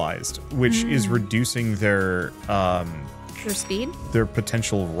paralyzed, which is reducing their speed? Their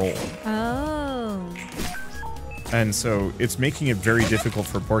potential roll. Oh. And so it's making it very difficult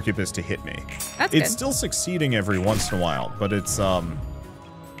for Porcupus to hit me. That's It's good. still succeeding every once in a while, but it's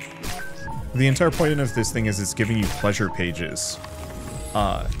the entire point of this thing is it's giving you pleasure pages.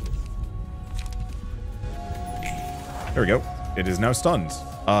 There we go. It is now stunned.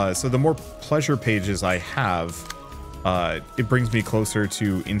 So the more pleasure pages I have, it brings me closer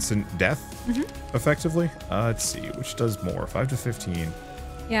to instant death, effectively. Let's see, which does more, 5 to 15.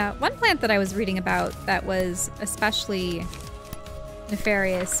 Yeah, one plant that I was reading about that was especially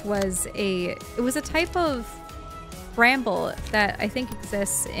nefarious was it was a type of bramble that I think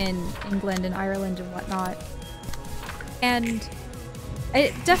exists in England and Ireland and whatnot. And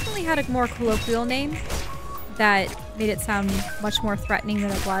it definitely had a more colloquial name that made it sound much more threatening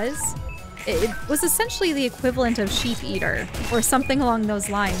than it was. It was essentially the equivalent of sheep eater or something along those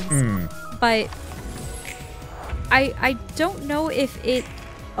lines. But I don't know if it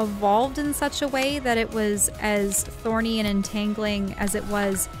evolved in such a way that it was as thorny and entangling as it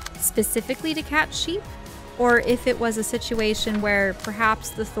was specifically to catch sheep, or if it was a situation where perhaps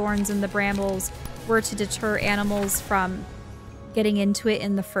the thorns and the brambles were to deter animals from getting into it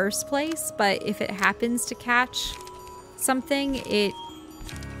in the first place, but if it happens to catch something, it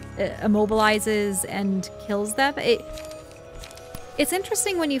immobilizes and kills them. It's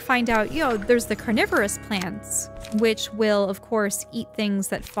interesting when you find out, there's the carnivorous plants, which will, of course, eat things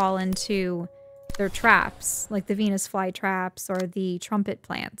that fall into their traps, like the Venus flytraps or the trumpet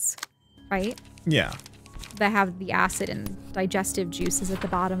plants, right? Yeah. That have the acid and digestive juices at the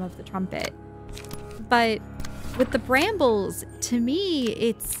bottom of the trumpet. But with the brambles, to me,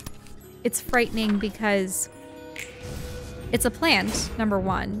 it's frightening because it's a plant, number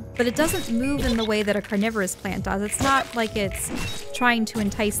one, but it doesn't move in the way that a carnivorous plant does. It's not like it's trying to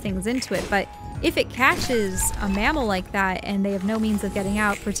entice things into it, but if it catches a mammal like that and they have no means of getting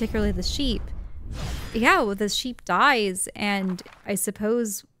out, particularly the sheep, the sheep dies, and I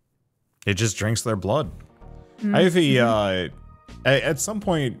suppose it just drinks their blood. I have at some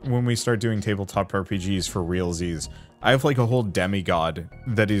point when we start doing tabletop RPGs for realsies, I have like a whole demigod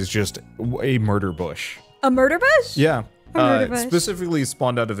that is just a murder bush. A murder bush? Yeah. Specifically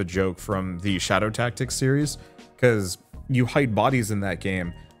spawned out of a joke from the Shadow Tactics series, because you hide bodies in that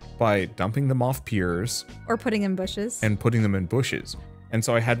game by dumping them off piers. Or putting in bushes. And putting them in bushes. And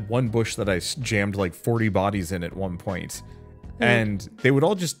so I had one bush that I jammed like 40 bodies in at one point. And they would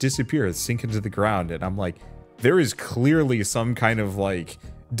all just disappear, sink into the ground. And I'm like, there is clearly some kind of like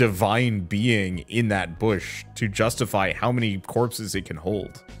divine being in that bush to justify how many corpses it can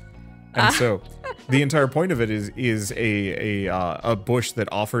hold. And so the entire point of it is a bush that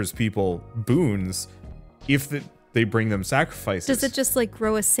offers people boons if they bring them sacrifices. Does it just like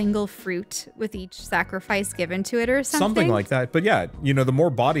grow a single fruit with each sacrifice given to it or something? Something like that. But yeah, the more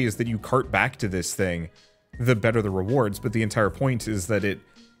bodies that you cart back to this thing, the better the rewards. But the entire point is that it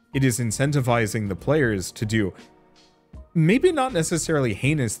is incentivizing the players to do maybe not necessarily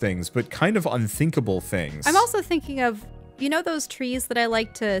heinous things, but kind of unthinkable things. I'm also thinking of, those trees that I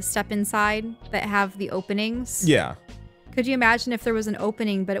like to step inside that have the openings? Yeah. Could you imagine if there was an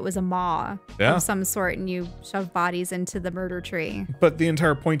opening, but it was a maw of some sort, and you shove bodies into the murder tree? But the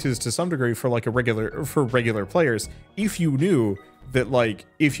entire point is, to some degree, for regular players, if you knew that, like,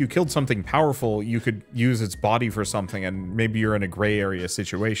 if you killed something powerful, you could use its body for something, and maybe you're in a gray area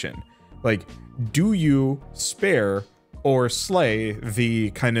situation. Like, do you spare or slay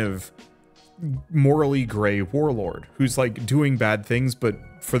the kind of morally gray warlord who's like doing bad things but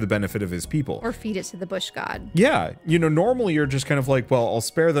for the benefit of his people, or feed it to the bush god? Yeah, normally you're just kind of like, well, I'll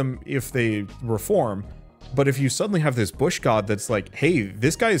spare them if they reform, but if you suddenly have this bush god that's like, hey,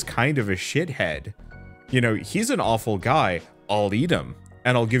 this guy is kind of a shithead, he's an awful guy, I'll eat him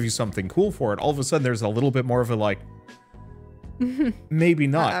and I'll give you something cool for it. All of a sudden there's a little bit more of a like, maybe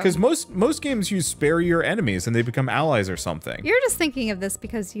not, because most games you spare your enemies and they become allies or something. You're just thinking of this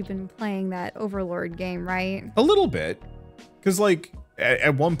because you've been playing that Overlord game, right? A little bit, because like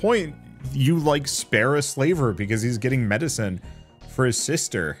at one point you like spare a slaver because he's getting medicine for his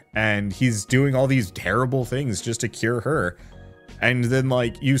sister and he's doing all these terrible things just to cure her, and then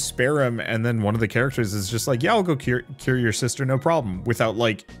like you spare him and then one of the characters is just like, yeah, I'll go cure your sister, no problem, without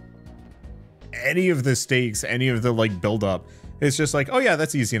like any of the stakes, any of the like build up. It's just like, oh yeah,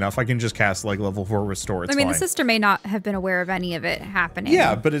 that's easy enough. I can just cast like level 4 restore. It's fine. The sister may not have been aware of any of it happening.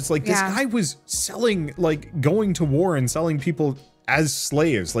 Yeah, but it's like this guy was selling, like going to war and selling people as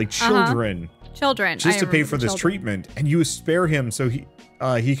slaves, like children. Children. Just to pay for this treatment. And you spare him so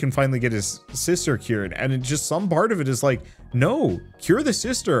he can finally get his sister cured. And it just, some part of it is like, no, cure the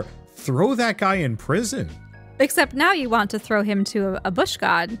sister. Throw that guy in prison. Except now you want to throw him to a bush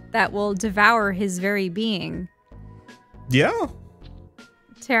god that will devour his very being. Yeah.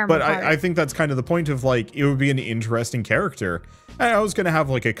 Terrible. But I think that's kind of the point of like, it would be an interesting character. I was going to have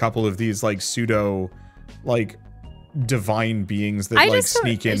like a couple of these like pseudo like divine beings that like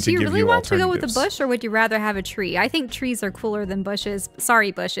sneak in to give you alternatives. Do you really want to go with a bush, or would you rather have a tree? I think trees are cooler than bushes.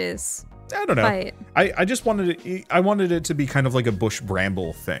 Sorry, bushes. I don't know. I just wanted it, I wanted it to be kind of like a bush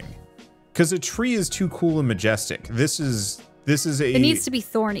bramble thing. Because a tree is too cool and majestic. This is a... It needs to be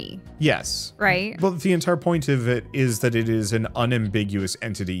thorny. Yes. Right? But the entire point of it is that it is an unambiguous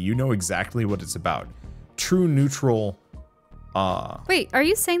entity. You know exactly what it's about. True neutral... Wait, are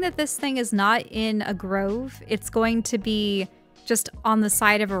you saying that this thing is not in a grove? It's going to be just on the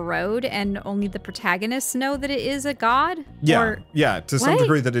side of a road and only the protagonists know that it is a god? Yeah, yeah, to some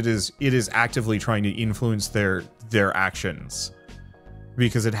degree that it is actively trying to influence their actions.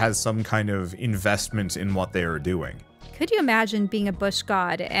 Because it has some kind of investment in what they are doing. Could you imagine being a bush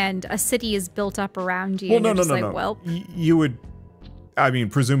god and a city is built up around you? Well, and no. Well, you would... I mean,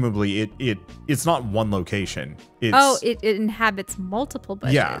 presumably, it's not one location. It inhabits multiple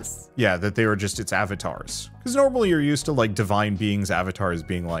bushes. Yeah, that they are just its avatars. Because normally you're used to, like, divine beings' avatars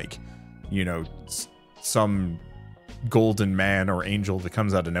being, like, you know, some golden man or angel that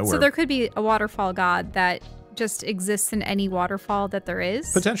comes out of nowhere. So there could be a waterfall god that just exists in any waterfall that there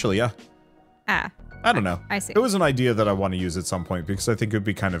is? Potentially, yeah. I don't know. I see. It was an idea that I want to use at some point because I think it would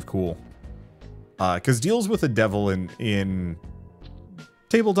be kind of cool. Because deals with the devil in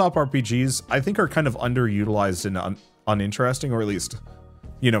tabletop RPGs, I think are kind of underutilized and uninteresting, or at least,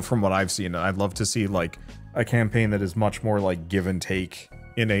 you know, from what I've seen. And I'd love to see, like, a campaign that is much more, like, give and take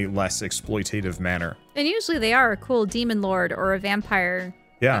in a less exploitative manner. And usually they are a cool demon lord or a vampire.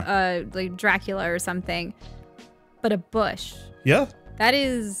 Yeah. Like Dracula or something. But a bush. Yeah.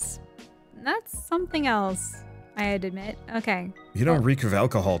 That's something else, I had to admit. Okay. You don't reek of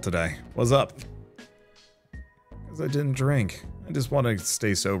alcohol today. What's up? Because I didn't drink. I just want to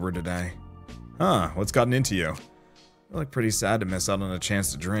stay sober today. Huh, what's gotten into you? I look pretty sad to miss out on a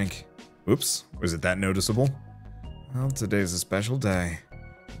chance to drink. Oops, was it that noticeable? Well, today's a special day.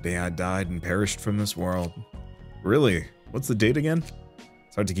 The day I died and perished from this world. Really? What's the date again?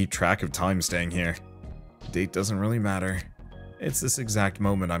 It's hard to keep track of time staying here. The date doesn't really matter. It's this exact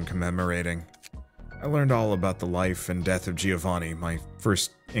moment I'm commemorating. I learned all about the life and death of Giovanni, my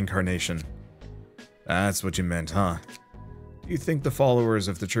first incarnation. That's what you meant, huh? Do you think the followers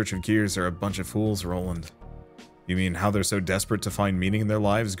of the Church of Gears are a bunch of fools, Roland? You mean how they're so desperate to find meaning in their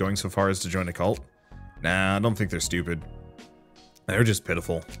lives, going so far as to join a cult? Nah, I don't think they're stupid. They're just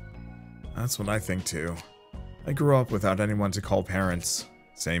pitiful. That's what I think too. I grew up without anyone to call parents.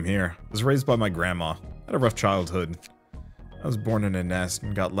 Same here. I was raised by my grandma. Had a rough childhood. I was born in a nest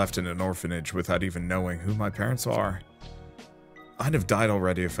and got left in an orphanage without even knowing who my parents are. I'd have died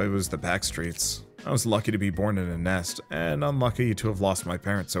already if I was the Backstreets. I was lucky to be born in a nest, and unlucky to have lost my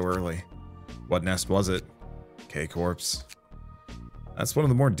parents so early. What nest was it? K-Corpse. That's one of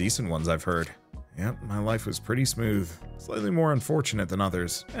the more decent ones I've heard. Yep, my life was pretty smooth. Slightly more unfortunate than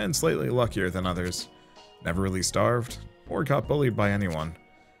others, and slightly luckier than others. Never really starved, or got bullied by anyone.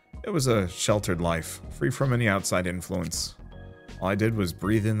 It was a sheltered life, free from any outside influence. All I did was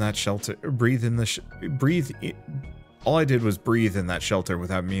breathe in that shelter, all I did was breathe in that shelter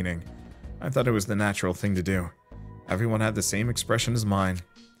without meaning. I thought it was the natural thing to do. Everyone had the same expression as mine.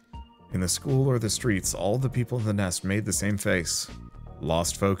 In the school or the streets, all the people in the nest made the same face.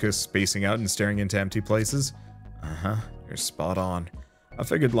 Lost focus, spacing out and staring into empty places? Uh-huh, you're spot on. I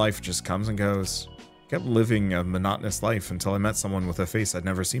figured life just comes and goes. Kept living a monotonous life until I met someone with a face I'd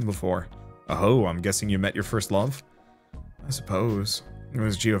never seen before. Oh, I'm guessing you met your first love? I suppose. It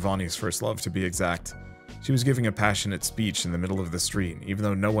was Giovanni's first love, to be exact. She was giving a passionate speech in the middle of the street, even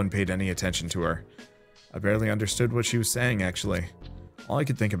though no one paid any attention to her. I barely understood what she was saying, actually. All I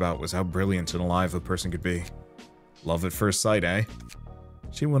could think about was how brilliant and alive a person could be. Love at first sight, eh?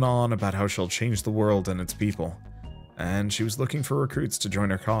 She went on about how she'll change the world and its people, and she was looking for recruits to join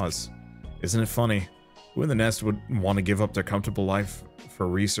her cause. Isn't it funny? Who in the nest would want to give up their comfortable life for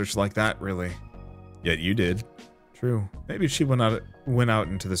research like that, really? Yet you did. True. Maybe she went out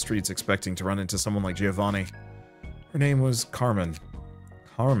into the streets expecting to run into someone like Giovanni. Her name was Carmen.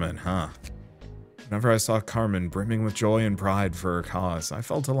 Carmen, huh? Whenever I saw Carmen brimming with joy and pride for her cause, I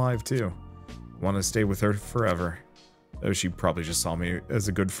felt alive too. Want to stay with her forever. Though she probably just saw me as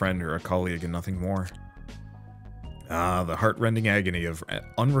a good friend or a colleague and nothing more. Ah, the heart-rending agony of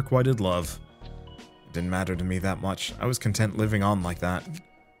unrequited love. It didn't matter to me that much. I was content living on like that.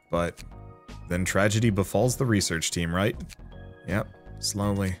 But then tragedy befalls the research team, right? Yep,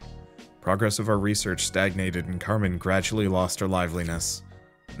 slowly. Progress of our research stagnated and Carmen gradually lost her liveliness.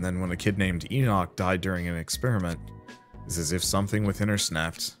 And then when a kid named Enoch died during an experiment, it's as if something within her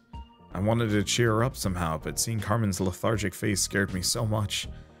snapped. I wanted to cheer her up somehow, but seeing Carmen's lethargic face scared me so much.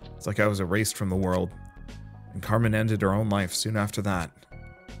 It's like I was erased from the world. And Carmen ended her own life soon after that.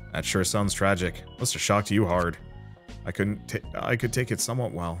 That sure sounds tragic. Must have shocked you hard. I could take it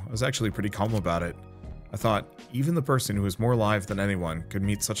somewhat well. I was actually pretty calm about it. I thought, even the person who was more alive than anyone could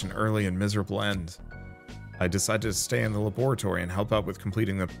meet such an early and miserable end. I decided to stay in the laboratory and help out with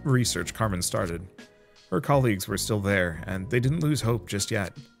completing the research Carmen started. Her colleagues were still there, and they didn't lose hope just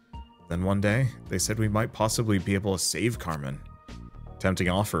yet. Then one day, they said we might possibly be able to save Carmen. Tempting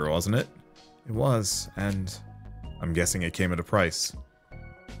offer, wasn't it? It was, and I'm guessing it came at a price.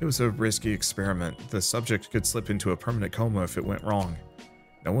 It was a risky experiment. The subject could slip into a permanent coma if it went wrong.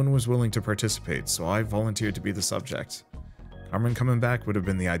 No one was willing to participate, so I volunteered to be the subject. Carmen coming back would have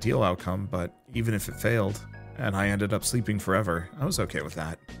been the ideal outcome, but even if it failed, and I ended up sleeping forever, I was okay with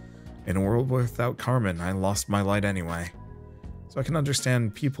that. In a world without Carmen, I lost my light anyway. So I can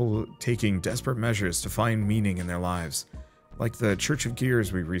understand people taking desperate measures to find meaning in their lives, like the Church of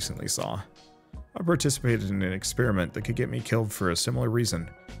Gears we recently saw. I participated in an experiment that could get me killed for a similar reason,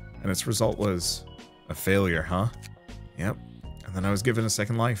 and its result was a failure, huh? Yep. And then I was given a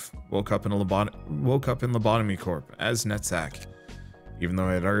second life. Woke up in Lobotomy Corp as Netsack, even though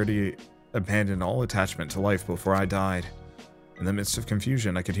I had already abandoned all attachment to life before I died. In the midst of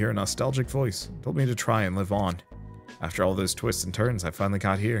confusion, I could hear a nostalgic voice. It told me to try and live on. After all those twists and turns, I finally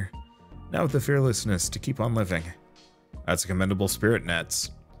got here. Now with the fearlessness to keep on living. That's a commendable spirit,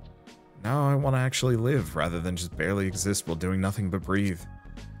 Nets. Now I want to actually live, rather than just barely exist while doing nothing but breathe.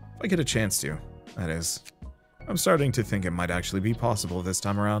 If I get a chance to, that is. I'm starting to think it might actually be possible this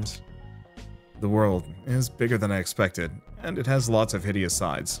time around. The world is bigger than I expected, and it has lots of hideous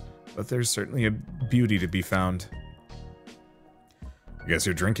sides, but there's certainly a beauty to be found. I guess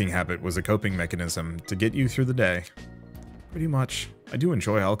your drinking habit was a coping mechanism to get you through the day. Pretty much. I do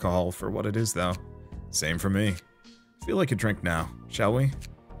enjoy alcohol for what it is, though. Same for me. Feel like a drink now, shall we?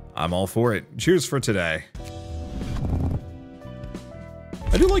 I'm all for it. Cheers for today.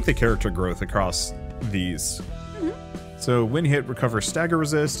 I do like the character growth across these. So when hit, recover stagger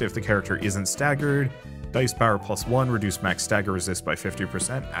resist. If the character isn't staggered, dice power +1, reduce max stagger resist by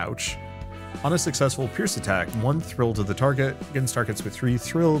 50%. Ouch. On a successful pierce attack, 1 thrill to the target. Against targets with 3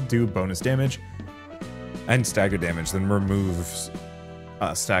 thrill, do bonus damage and stagger damage, then removes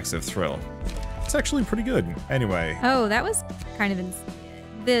stacks of thrill. It's actually pretty good. Anyway. Oh, that was kind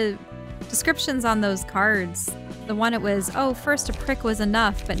of the descriptions on those cards. The one it was, oh, first a prick was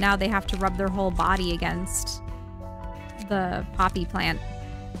enough, but now they have to rub their whole body against the poppy plant.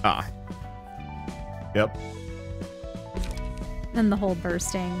 Ah. Yep. And the whole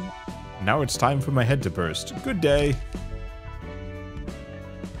bursting. Now it's time for my head to burst. Good day.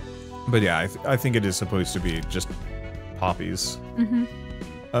 But yeah, I think it is supposed to be just poppies. Mm-hmm.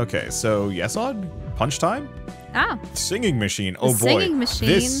 Okay, so Yesod, punch time? Ah. Singing machine. Oh boy. Singing machine.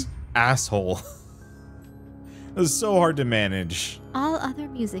 This asshole. It was so hard to manage. All other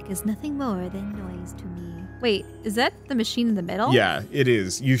music is nothing more than noise to me. Wait, is that the machine in the middle? Yeah, it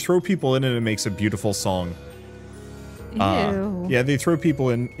is. You throw people in and it makes a beautiful song. Ew. Yeah, they throw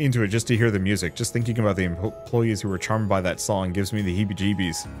people into it just to hear the music. Just thinking about the employees who were charmed by that song gives me the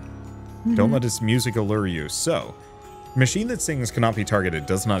heebie-jeebies. Mm-hmm. Don't let its music allure you. So, machine that sings cannot be targeted,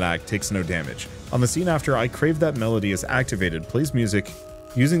 does not act, takes no damage. On the scene after I Crave That Melody is activated, plays music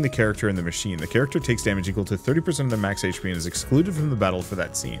using the character in the machine. The character takes damage equal to 30% of their max HP and is excluded from the battle for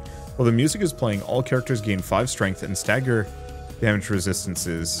that scene. While the music is playing, all characters gain 5 strength and stagger damage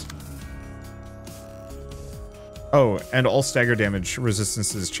resistances. Oh, and all stagger damage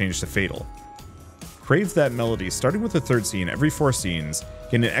resistances change to fatal. Crave That Melody. Starting with the 3rd scene, every 4 scenes,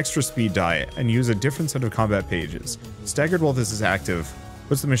 gain an extra speed die and use a different set of combat pages. Staggered while this is active,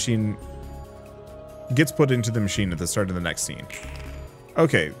 gets put into the machine at the start of the next scene.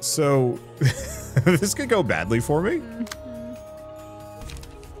 Okay, so this could go badly for me.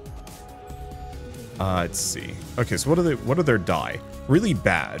 Let's see. Okay, so what are their die? Really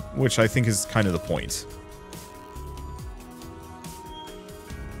bad, which I think is kind of the point.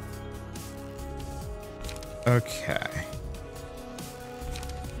 Okay.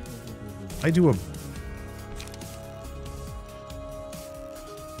 I do a...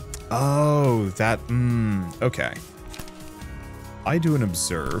 Oh, that... okay. I do an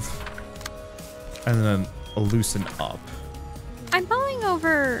observe. And then a loosen up. I'm mulling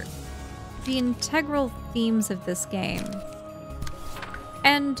over the integral themes of this game.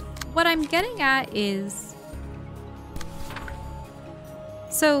 And what I'm getting at is...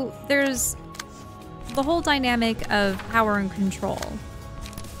 So there's the whole dynamic of power and control.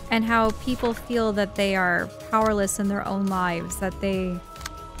 And how people feel that they are powerless in their own lives. That they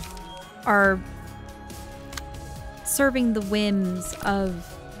are serving the whims of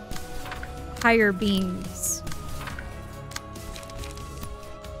higher beings.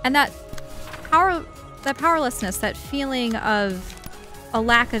 And that that powerlessness, that feeling of a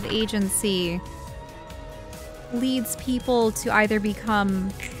lack of agency leads people to either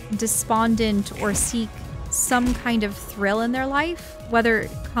become despondent or seek some kind of thrill in their life, whether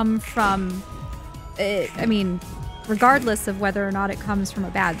it come from, I mean, regardless of whether or not it comes from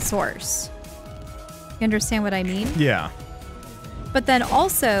a bad source. You understand what I mean? Yeah. But then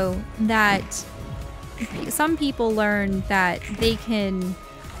also that some people learn that they can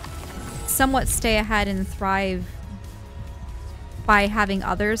somewhat stay ahead and thrive by having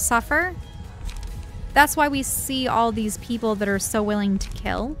others suffer. That's why we see all these people that are so willing to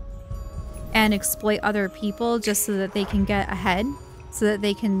kill and exploit other people just so that they can get ahead, so that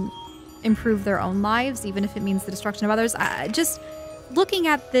they can improve their own lives, even if it means the destruction of others. Just looking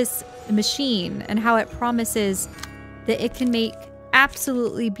at this machine and how it promises that it can make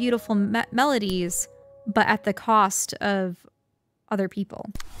absolutely beautiful melodies, but at the cost of other people.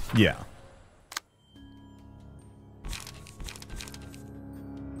 Yeah.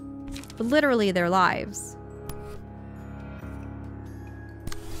 But literally their lives.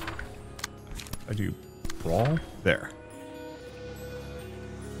 I do brawl there.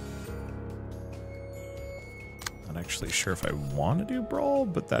 Not actually sure if I want to do brawl,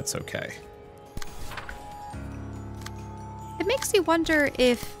 but that's okay. It makes you wonder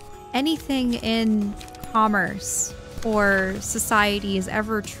if anything in commerce or society is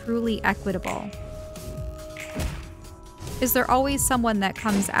ever truly equitable. Is there always someone that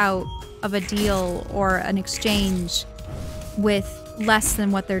comes out of a deal or an exchange with less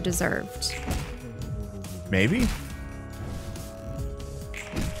than what they're deserved? Maybe.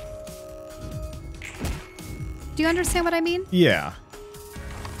 Do you understand what I mean? Yeah.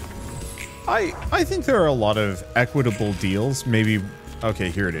 I think there are a lot of equitable deals. Maybe... Okay,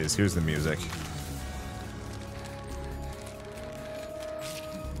 here it is. Here's the music.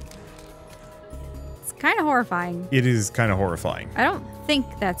 It's kind of horrifying. It is kind of horrifying. I don't think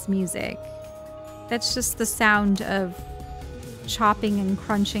that's music. That's just the sound of chopping and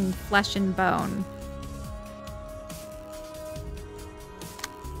crunching flesh and bone.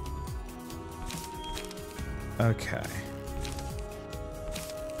 Okay.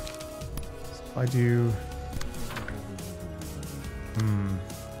 So if I do...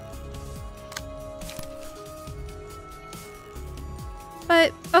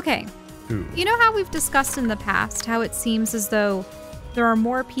 But, okay. Ooh. You know how we've discussed in the past how it seems as though there are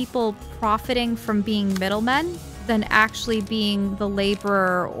more people profiting from being middlemen than actually being the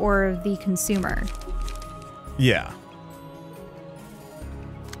laborer or the consumer? Yeah.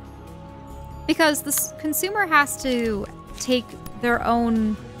 Because the consumer has to take their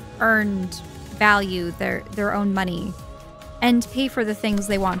own earned value, their own money, and pay for the things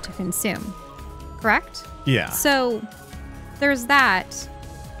they want to consume. Correct? Yeah. So there's that.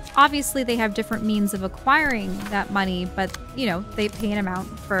 Obviously, they have different means of acquiring that money, but, you know, they pay an amount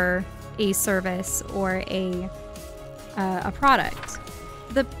for a service or a product.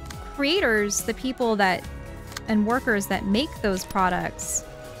 The creators, the people that and workers that make those products,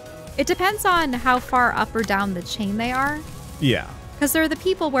 it depends on how far up or down the chain they are. Yeah. Because there are the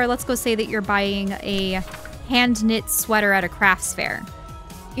people where, let's go say that you're buying a hand-knit sweater at a crafts fair.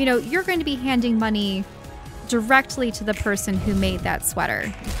 You know, you're going to be handing money directly to the person who made that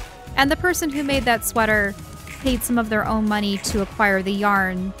sweater. And the person who made that sweater paid some of their own money to acquire the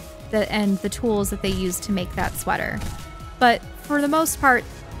yarn and the tools that they used to make that sweater. But for the most part,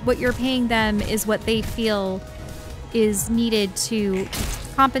 what you're paying them is what they feel is needed to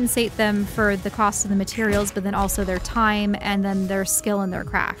compensate them for the cost of the materials, but then also their time and then their skill in their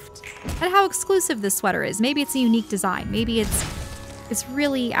craft. And how exclusive this sweater is. Maybe it's a unique design. Maybe it's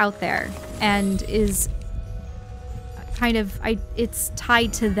really out there and is kind of, it's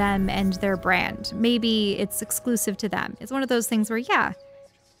tied to them and their brand. Maybe it's exclusive to them. It's one of those things where, yeah,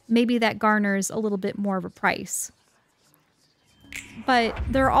 maybe that garners a little bit more of a price. But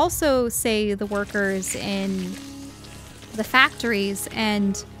there are also, say, the workers in the factories,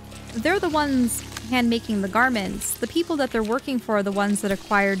 and they're the ones hand making the garments. The people that they're working for are the ones that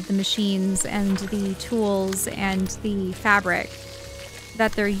acquired the machines and the tools and the fabric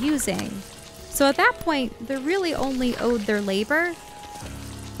that they're using. So at that point, they're really only owed their labor,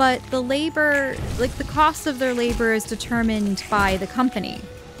 but the labor, like the cost of their labor is determined by the company,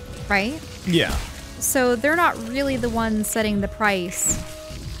 right? Yeah. So they're not really the ones setting the price.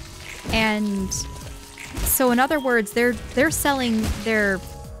 And so in other words, they're selling their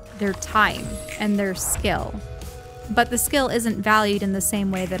time and their skill. But the skill isn't valued in the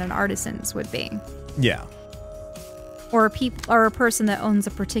same way that an artisan's would be. Yeah. Or a person that owns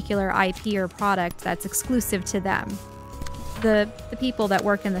a particular IP or product that's exclusive to them. the people that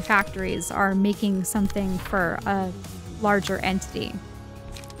work in the factories are making something for a larger entity.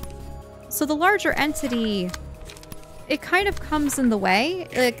 So the larger entity, it kind of comes in the way.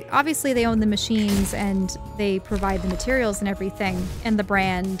 Like, obviously they own the machines and they provide the materials and everything, and the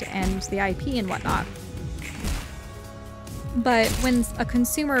brand and the IP and whatnot. But when a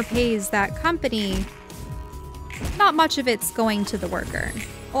consumer pays that company, not much of it's going to the worker.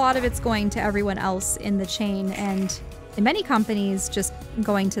 A lot of it's going to everyone else in the chain, and in many companies, just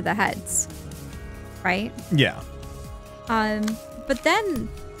going to the heads, right? Yeah. But then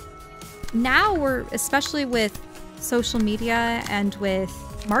now we're, especially with social media and with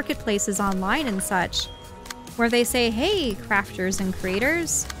marketplaces online and such, where they say, hey, crafters and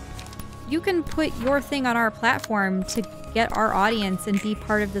creators, you can put your thing on our platform to get our audience and be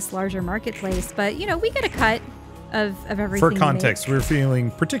part of this larger marketplace. But, you know, we get a cut of everything. For context, we're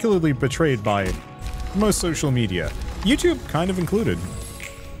feeling particularly betrayed by most social media. YouTube kind of included.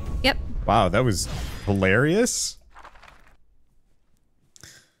 Yep. Wow, that was hilarious.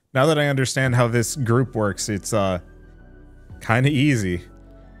 Now that I understand how this group works, it's kind of easy.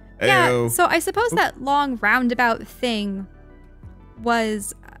 Yeah, Ayo. so I suppose that long roundabout thing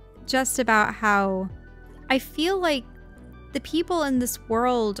was just about how I feel like the people in this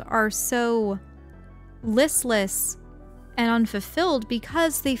world are so listless and unfulfilled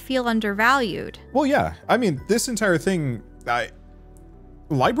because they feel undervalued. Well, yeah. I mean, this entire thing,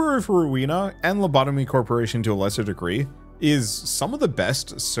 Library for Ruina and Lobotomy Corporation to a lesser degree is some of the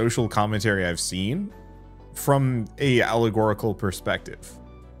best social commentary I've seen from a allegorical perspective.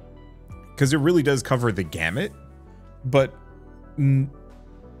 Because it really does cover the gamut, but...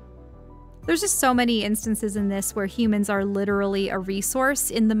 There's just so many instances in this where humans are literally a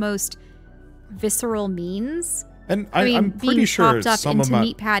resource in the most visceral means. And being I'm pretty sure chopped up some into of my...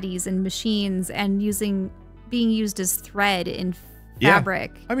 meat patties and machines and being used as thread in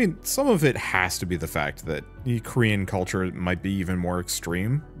fabric. Yeah. I mean, some of it has to be the fact that the Korean culture might be even more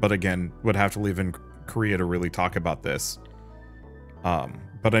extreme, but again, would have to live in Korea to really talk about this.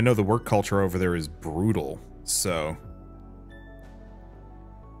 But I know the work culture over there is brutal, so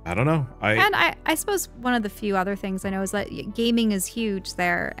I don't know. I suppose one of the few other things I know is that gaming is huge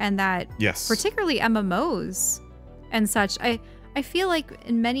there, and that particularly MMOs and such. I feel like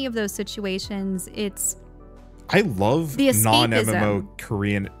in many of those situations, I love the non-MMO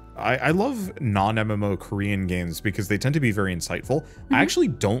Korean. I love non-MMO Korean games because they tend to be very insightful. Mm-hmm. I actually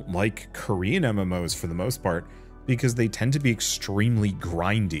don't like Korean MMOs for the most part because they tend to be extremely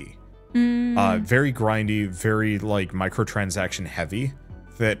grindy. Very grindy, very like microtransaction heavy.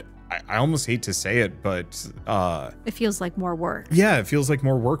 That I almost hate to say it, but it feels like more work. Yeah, it feels like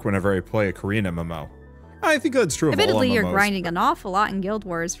more work whenever I play a Korean MMO. I think that's true of all MMOs. Admittedly, you're grinding an awful lot in Guild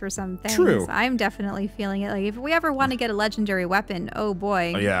Wars for some things. True. I'm definitely feeling it. Like, if we ever want to get a legendary weapon, oh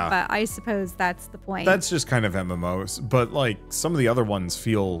boy. Yeah. But I suppose that's the point. That's just kind of MMOs. But, like, some of the other ones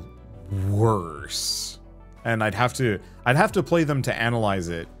feel worse. And I'd have to play them to analyze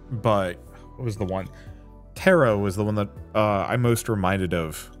it. But, what was the one? Terra was the one that I'm most reminded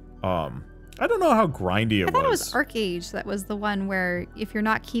of. I don't know how grindy it was. I thought it was Arcade that was the one where if you're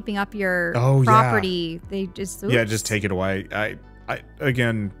not keeping up your Oh, property, they just... Yeah, just take it away. I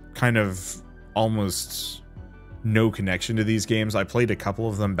again, kind of almost no connection to these games. I played a couple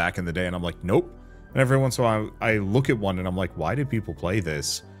of them back in the day, and I'm like, nope. And every once in a while, I look at one, and I'm like, why do people play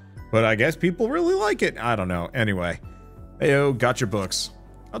this? But I guess people really like it. I don't know. Anyway, heyo, got your books.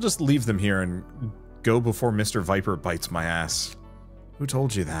 I'll just leave them here and go before Mr. Viper bites my ass. Who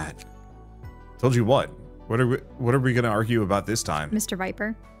told you that? Told you what? What are we going to argue about this time? Mr.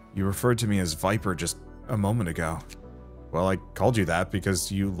 Viper. You referred to me as Viper just a moment ago. Well, I called you that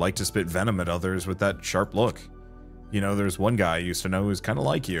because you like to spit venom at others with that sharp look. You know, there's one guy I used to know who's kind of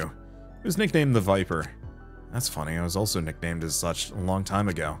like you. He was nicknamed the Viper. That's funny, I was also nicknamed as such a long time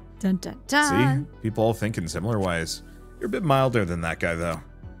ago. Dun dun dun. See? People all think in similar ways. You're a bit milder than that guy, though.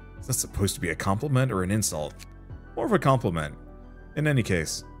 Is that supposed to be a compliment or an insult? More of a compliment. In any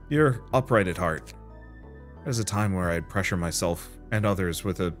case, you're upright at heart. There's a time where I'd pressure myself and others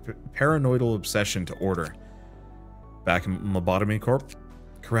with a paranoidal obsession to order. Back in Lobotomy Corp?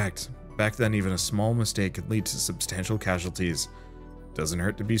 Correct. Back then, even a small mistake could lead to substantial casualties. Doesn't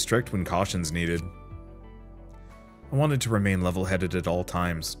hurt to be strict when caution's needed. I wanted to remain level-headed at all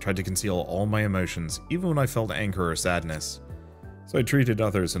times, tried to conceal all my emotions, even when I felt anger or sadness. So I treated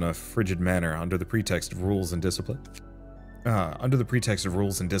others in a frigid manner under the pretext of rules and discipline.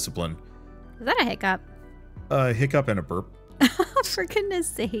 Is that a hiccup? A hiccup and a burp. For goodness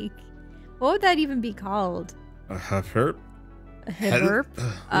sake. What would that even be called? A herp? A burp?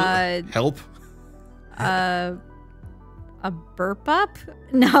 Help? A burp up?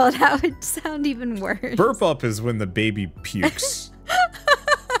 No, that would sound even worse. Burp up is when the baby pukes.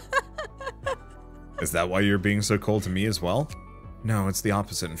 Is that why you're being so cold to me as well? No, it's the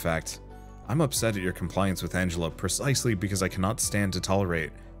opposite, in fact. I'm upset at your compliance with Angela precisely because I cannot stand to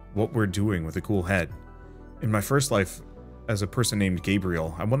tolerate what we're doing with a cool head. In my first life, as a person named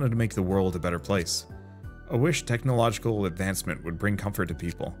Gabriel, I wanted to make the world a better place. I wish technological advancement would bring comfort to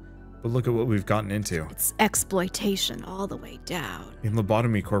people, but look at what we've gotten into. It's exploitation all the way down. In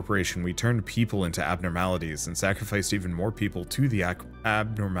Lobotomy Corporation, we turned people into abnormalities and sacrificed even more people to the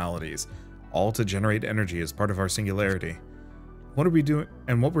abnormalities, all to generate energy as part of our singularity. What are we doing?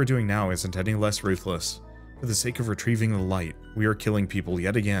 And what we're doing now isn't any less ruthless. For the sake of retrieving the light, we are killing people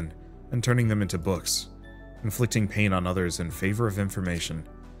yet again and turning them into books, inflicting pain on others in favor of information.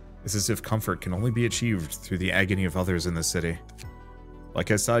 It's as if comfort can only be achieved through the agony of others in the city.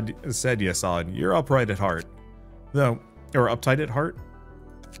 Like I said, Yasad, you're upright at heart. Though, or uptight at heart?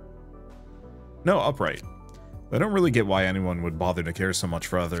 No, upright. I don't really get why anyone would bother to care so much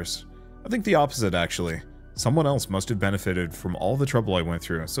for others. I think the opposite, actually. Someone else must have benefited from all the trouble I went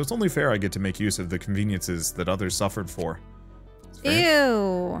through, so it's only fair I get to make use of the conveniences that others suffered for.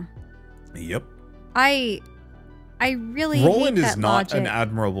 Ew. Yep. I really Roland hate that is not logic. an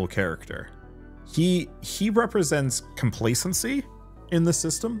admirable character. He represents complacency in the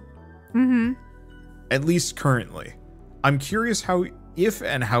system. Mm-hmm. At least currently. I'm curious if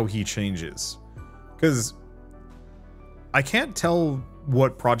and how he changes. Because I can't tell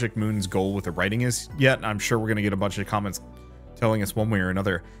what Project Moon's goal with the writing is yet. I'm sure we're going to get a bunch of comments telling us one way or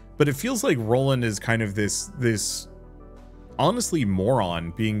another. But it feels like Roland is kind of this honestly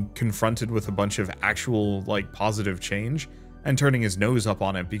moron being confronted with a bunch of actual like positive change and turning his nose up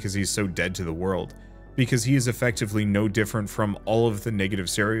on it because he's so dead to the world. Because he is effectively no different from all of the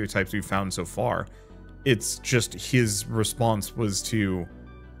negative stereotypes we've found so far. It's just his response was to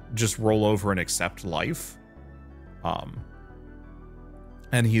just roll over and accept life.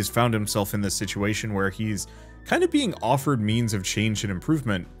 And he's found himself in this situation where he's kind of being offered means of change and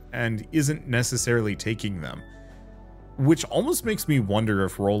improvement and isn't necessarily taking them. Which almost makes me wonder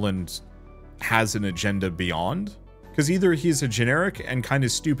if Roland has an agenda beyond. Because either he's a generic and kind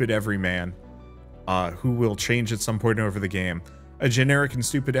of stupid everyman who will change at some point over the game. A generic and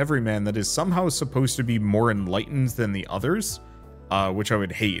stupid everyman that is somehow supposed to be more enlightened than the others. Which I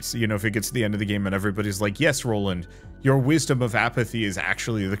would hate, you know, if it gets to the end of the game and everybody's like, yes, Roland, your wisdom of apathy is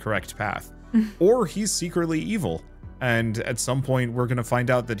actually the correct path. Or he's secretly evil. And at some point, we're going to find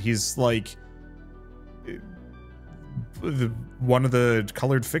out that he's like one of the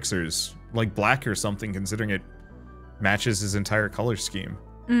colored fixers, like black or something, considering it matches his entire color scheme.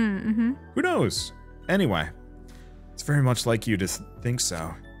 Mm-hmm. Who knows? Anyway, it's very much like you to think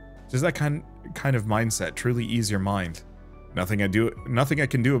so. Does that kind of mindset truly ease your mind? Nothing I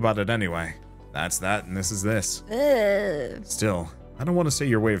can do about it anyway. That's that, and this is this. Still, I don't want to say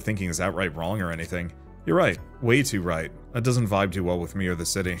your way of thinking is outright wrong or anything. You're right. Way too right. That doesn't vibe too well with me or the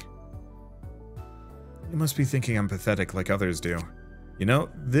city. You must be thinking I'm pathetic like others do. You know,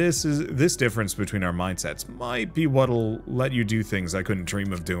 this difference between our mindsets might be what'll let you do things I couldn't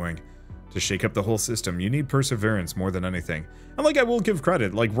dream of doing. To shake up the whole system, you need perseverance more than anything. And like I will give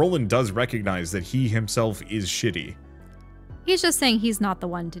credit, like Roland does recognize that he himself is shitty. He's just saying he's not the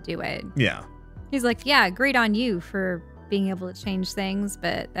one to do it. Yeah. He's like, yeah, great on you for being able to change things,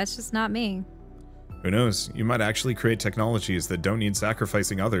 but that's just not me. Who knows? You might actually create technologies that don't need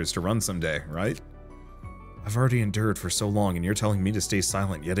sacrificing others to run someday, right? I've already endured for so long and you're telling me to stay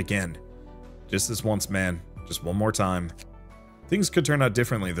silent yet again. Just this once, man. Just one more time. Things could turn out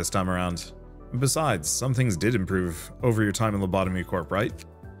differently this time around. And besides, some things did improve over your time in Lobotomy Corp, right?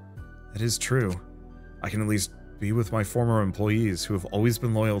 That is true. I can at least be with my former employees who have always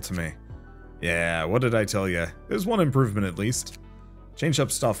been loyal to me. Yeah, what did I tell you? There's one improvement at least. Change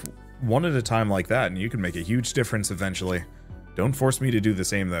up stuff one at a time like that and you can make a huge difference eventually. Don't force me to do the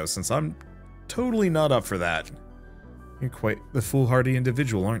same though, since I'm totally not up for that. You're quite the foolhardy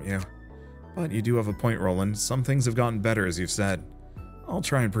individual, aren't you? But you do have a point, Roland. Some things have gotten better, as you've said. I'll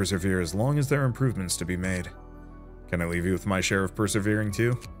try and persevere as long as there are improvements to be made. Can I leave you with my share of persevering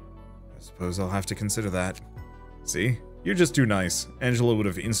too? I suppose I'll have to consider that. See? You're just too nice. Angela would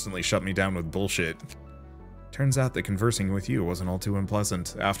have instantly shut me down with bullshit. Turns out that conversing with you wasn't all too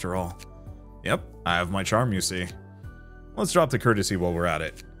unpleasant, after all. Yep, I have my charm, you see. Let's drop the courtesy while we're at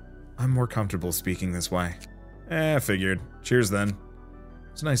it. I'm more comfortable speaking this way. Figured. Cheers then.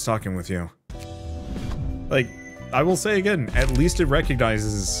 It's nice talking with you. Like, I will say again, at least it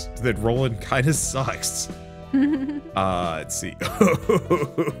recognizes that Roland kinda sucks. Let's see.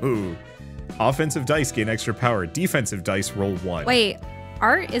 Offensive dice gain extra power. Defensive dice roll 1. Wait,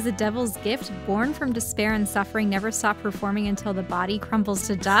 art is a devil's gift born from despair and suffering, never stop performing until the body crumbles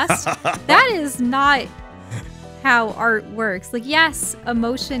to dust. That is not how art works. Like, yes,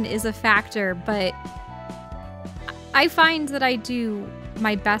 emotion is a factor, but I find that I do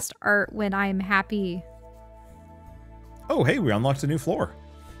my best art when I'm happy. Oh, hey, we unlocked a new floor.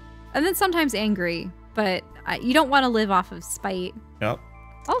 And then sometimes angry, but you don't want to live off of spite. Yep.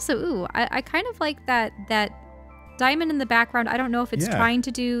 Also, ooh, I kind of like that diamond in the background. I don't know if it's trying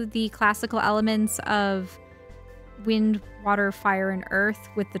to do the classical elements of wind, water, fire, and earth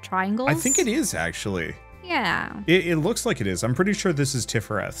with the triangles. I think it is, actually. Yeah. It looks like it is. I'm pretty sure this is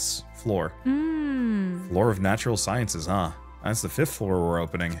Tifereth's floor. Floor of Natural Sciences, huh? That's the 5th floor we're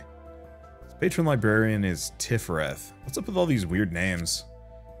opening. This patron librarian is Tifereth. What's up with all these weird names?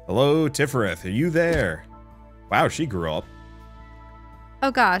 Hello, Tifereth. Are you there? Wow, she grew up.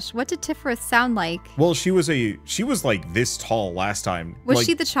 Oh gosh, what did Tifereth sound like? Well, she was like this tall last time. Was like,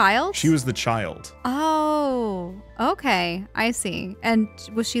 she the child? She was the child. Oh, okay. I see. And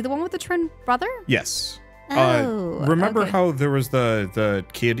was she the one with the twin brother? Yes. Oh, remember how there was the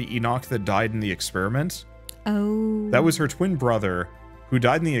kid Enoch that died in the experiment? Oh. That was her twin brother who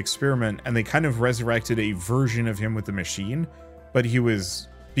died in the experiment, and they kind of resurrected a version of him with the machine, but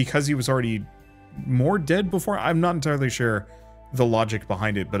because he was already more dead before, I'm not entirely sure the logic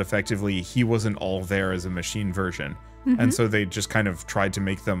behind it, but effectively he wasn't all there as a machine version. And so they just kind of tried to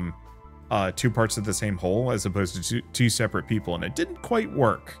make them 2 parts of the same whole as opposed to two separate people, and it didn't quite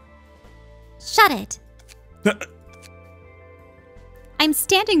work. Shut it. I'm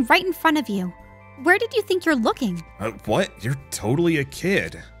standing right in front of you. Where did you think you're looking? What? You're totally a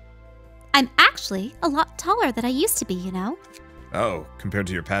kid. I'm actually a lot taller than I used to be, you know? Oh, compared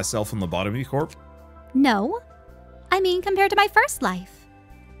to your past self in Lobotomy Corp? No. I mean, compared to my first life.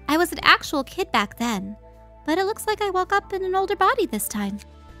 I was an actual kid back then, but it looks like I woke up in an older body this time.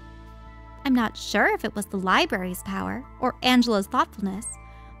 I'm not sure if it was the library's power or Angela's thoughtfulness,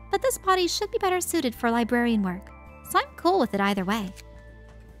 but this body should be better suited for librarian work, so I'm cool with it either way.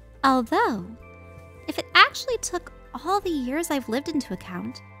 Although, if it actually took all the years I've lived into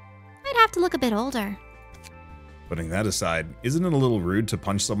account, I'd have to look a bit older. Putting that aside, isn't it a little rude to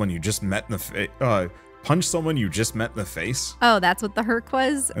punch someone you just met in the face? Oh, that's what the herc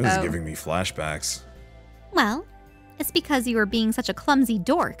was? This is giving me flashbacks. Well, it's because you were being such a clumsy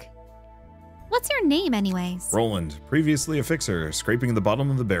dork. What's your name, anyways? Roland, previously a fixer, scraping the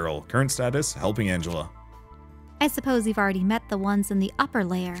bottom of the barrel. Current status, helping Angela. I suppose you've already met the ones in the upper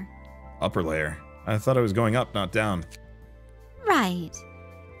layer. Upper layer? I thought I was going up, not down. Right.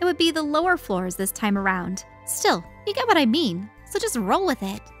 It would be the lower floors this time around. Still, you get what I mean, so just roll with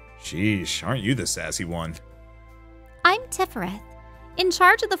it. Sheesh, aren't you the sassy one? I'm Tifereth, in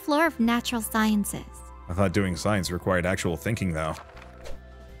charge of the floor of natural sciences. I thought doing science required actual thinking, though.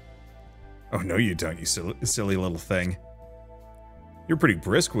 Oh, no you don't, you silly little thing. You're pretty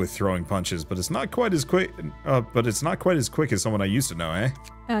brisk with throwing punches, but it's not quite as quick. As someone I used to know,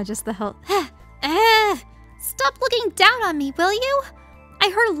 eh? Just the hell. Stop looking down on me, will you? I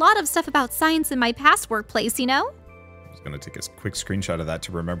heard a lot of stuff about science in my past workplace, you know? I was gonna take a quick screenshot of that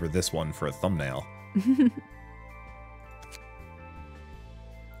to remember this one for a thumbnail. I'm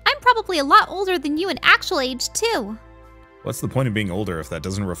probably a lot older than you in actual age, too. What's the point of being older if that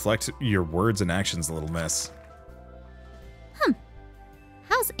doesn't reflect your words and actions, little miss?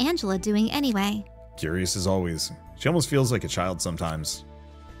 How's Angela doing anyway? Curious as always. She almost feels like a child sometimes.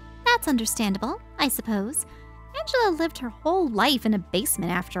 That's understandable, I suppose. Angela lived her whole life in a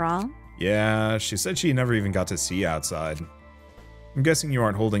basement after all. Yeah, she said she never even got to see outside. I'm guessing you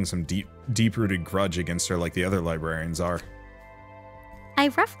aren't holding some deep-rooted grudge against her like the other librarians are. I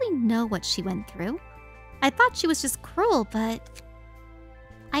roughly know what she went through. I thought she was just cruel, but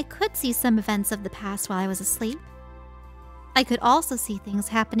I could see some events of the past while I was asleep. I could also see things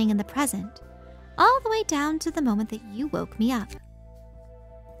happening in the present, all the way down to the moment that you woke me up.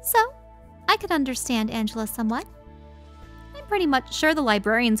 So, I could understand Angela somewhat. I'm pretty much sure the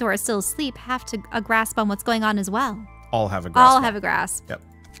librarians who are still asleep have a grasp on what's going on as well. All have a grasp. All have a grasp. Yep.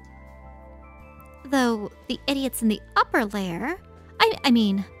 Though the idiots in the upper layer, I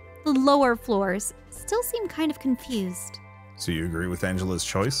mean, the lower floors, still seem kind of confused. So you agree with Angela's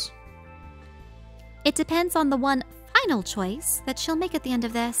choice? It depends on the one final choice that she'll make at the end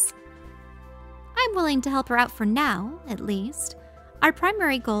of this. I'm willing to help her out for now, at least. Our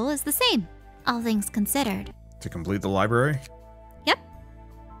primary goal is the same, all things considered. To complete the library? Yep.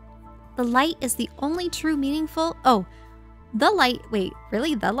 The light is the only true meaningful... Oh, the light... Wait,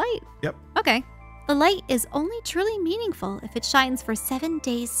 really? The light? Yep. Okay. The light is only truly meaningful if it shines for 7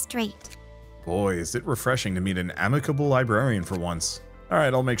 days straight. Boy, is it refreshing to meet an amicable librarian for once.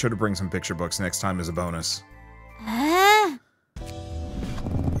 Alright, I'll make sure to bring some picture books next time as a bonus.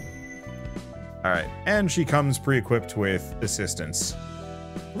 Alright, and she comes pre-equipped with assistance.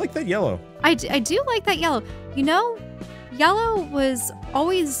 I like that yellow. I do like that yellow. You know, yellow was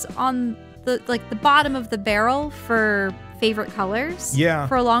always on the bottom of the barrel for favorite colors. Yeah.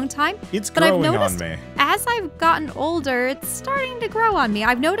 For a long time. It's growing on me. As I've gotten older, it's starting to grow on me.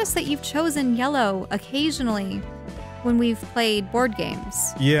 I've noticed that you've chosen yellow occasionally when we've played board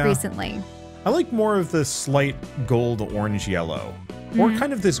games recently. I like more of the slight gold orange yellow. Or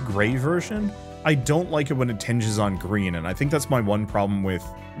kind of this gray version. I don't like it when it tinges on green, and I think that's my one problem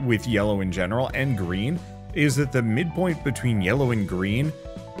with yellow in general and green, is that the midpoint between yellow and green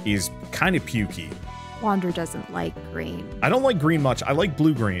is kind of pukey. Wander doesn't like green. I don't like green much. I like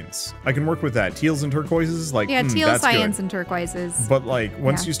blue-greens. I can work with that. Teals and turquoises, like, teal, that's cyans, good. And turquoises. But, like,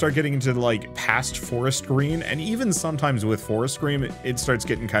 once you start getting into, like, past forest green, and even sometimes with forest green, it starts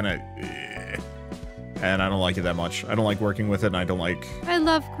getting kind of... And I don't like it that much. I don't like working with it, and I don't like... I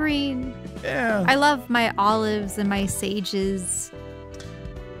love green. Yeah. I love my olives and my sages.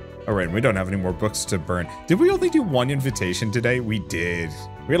 All right, we don't have any more books to burn. Did we only do one invitation today? We did.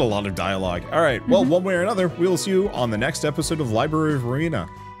 We had a lot of dialogue. All right, well, one way or another, we will see you on the next episode of Library of Ruina,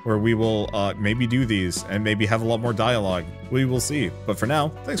 where we will maybe do these and maybe have a lot more dialogue. We will see. But for now,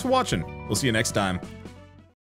 thanks for watching. We'll see you next time.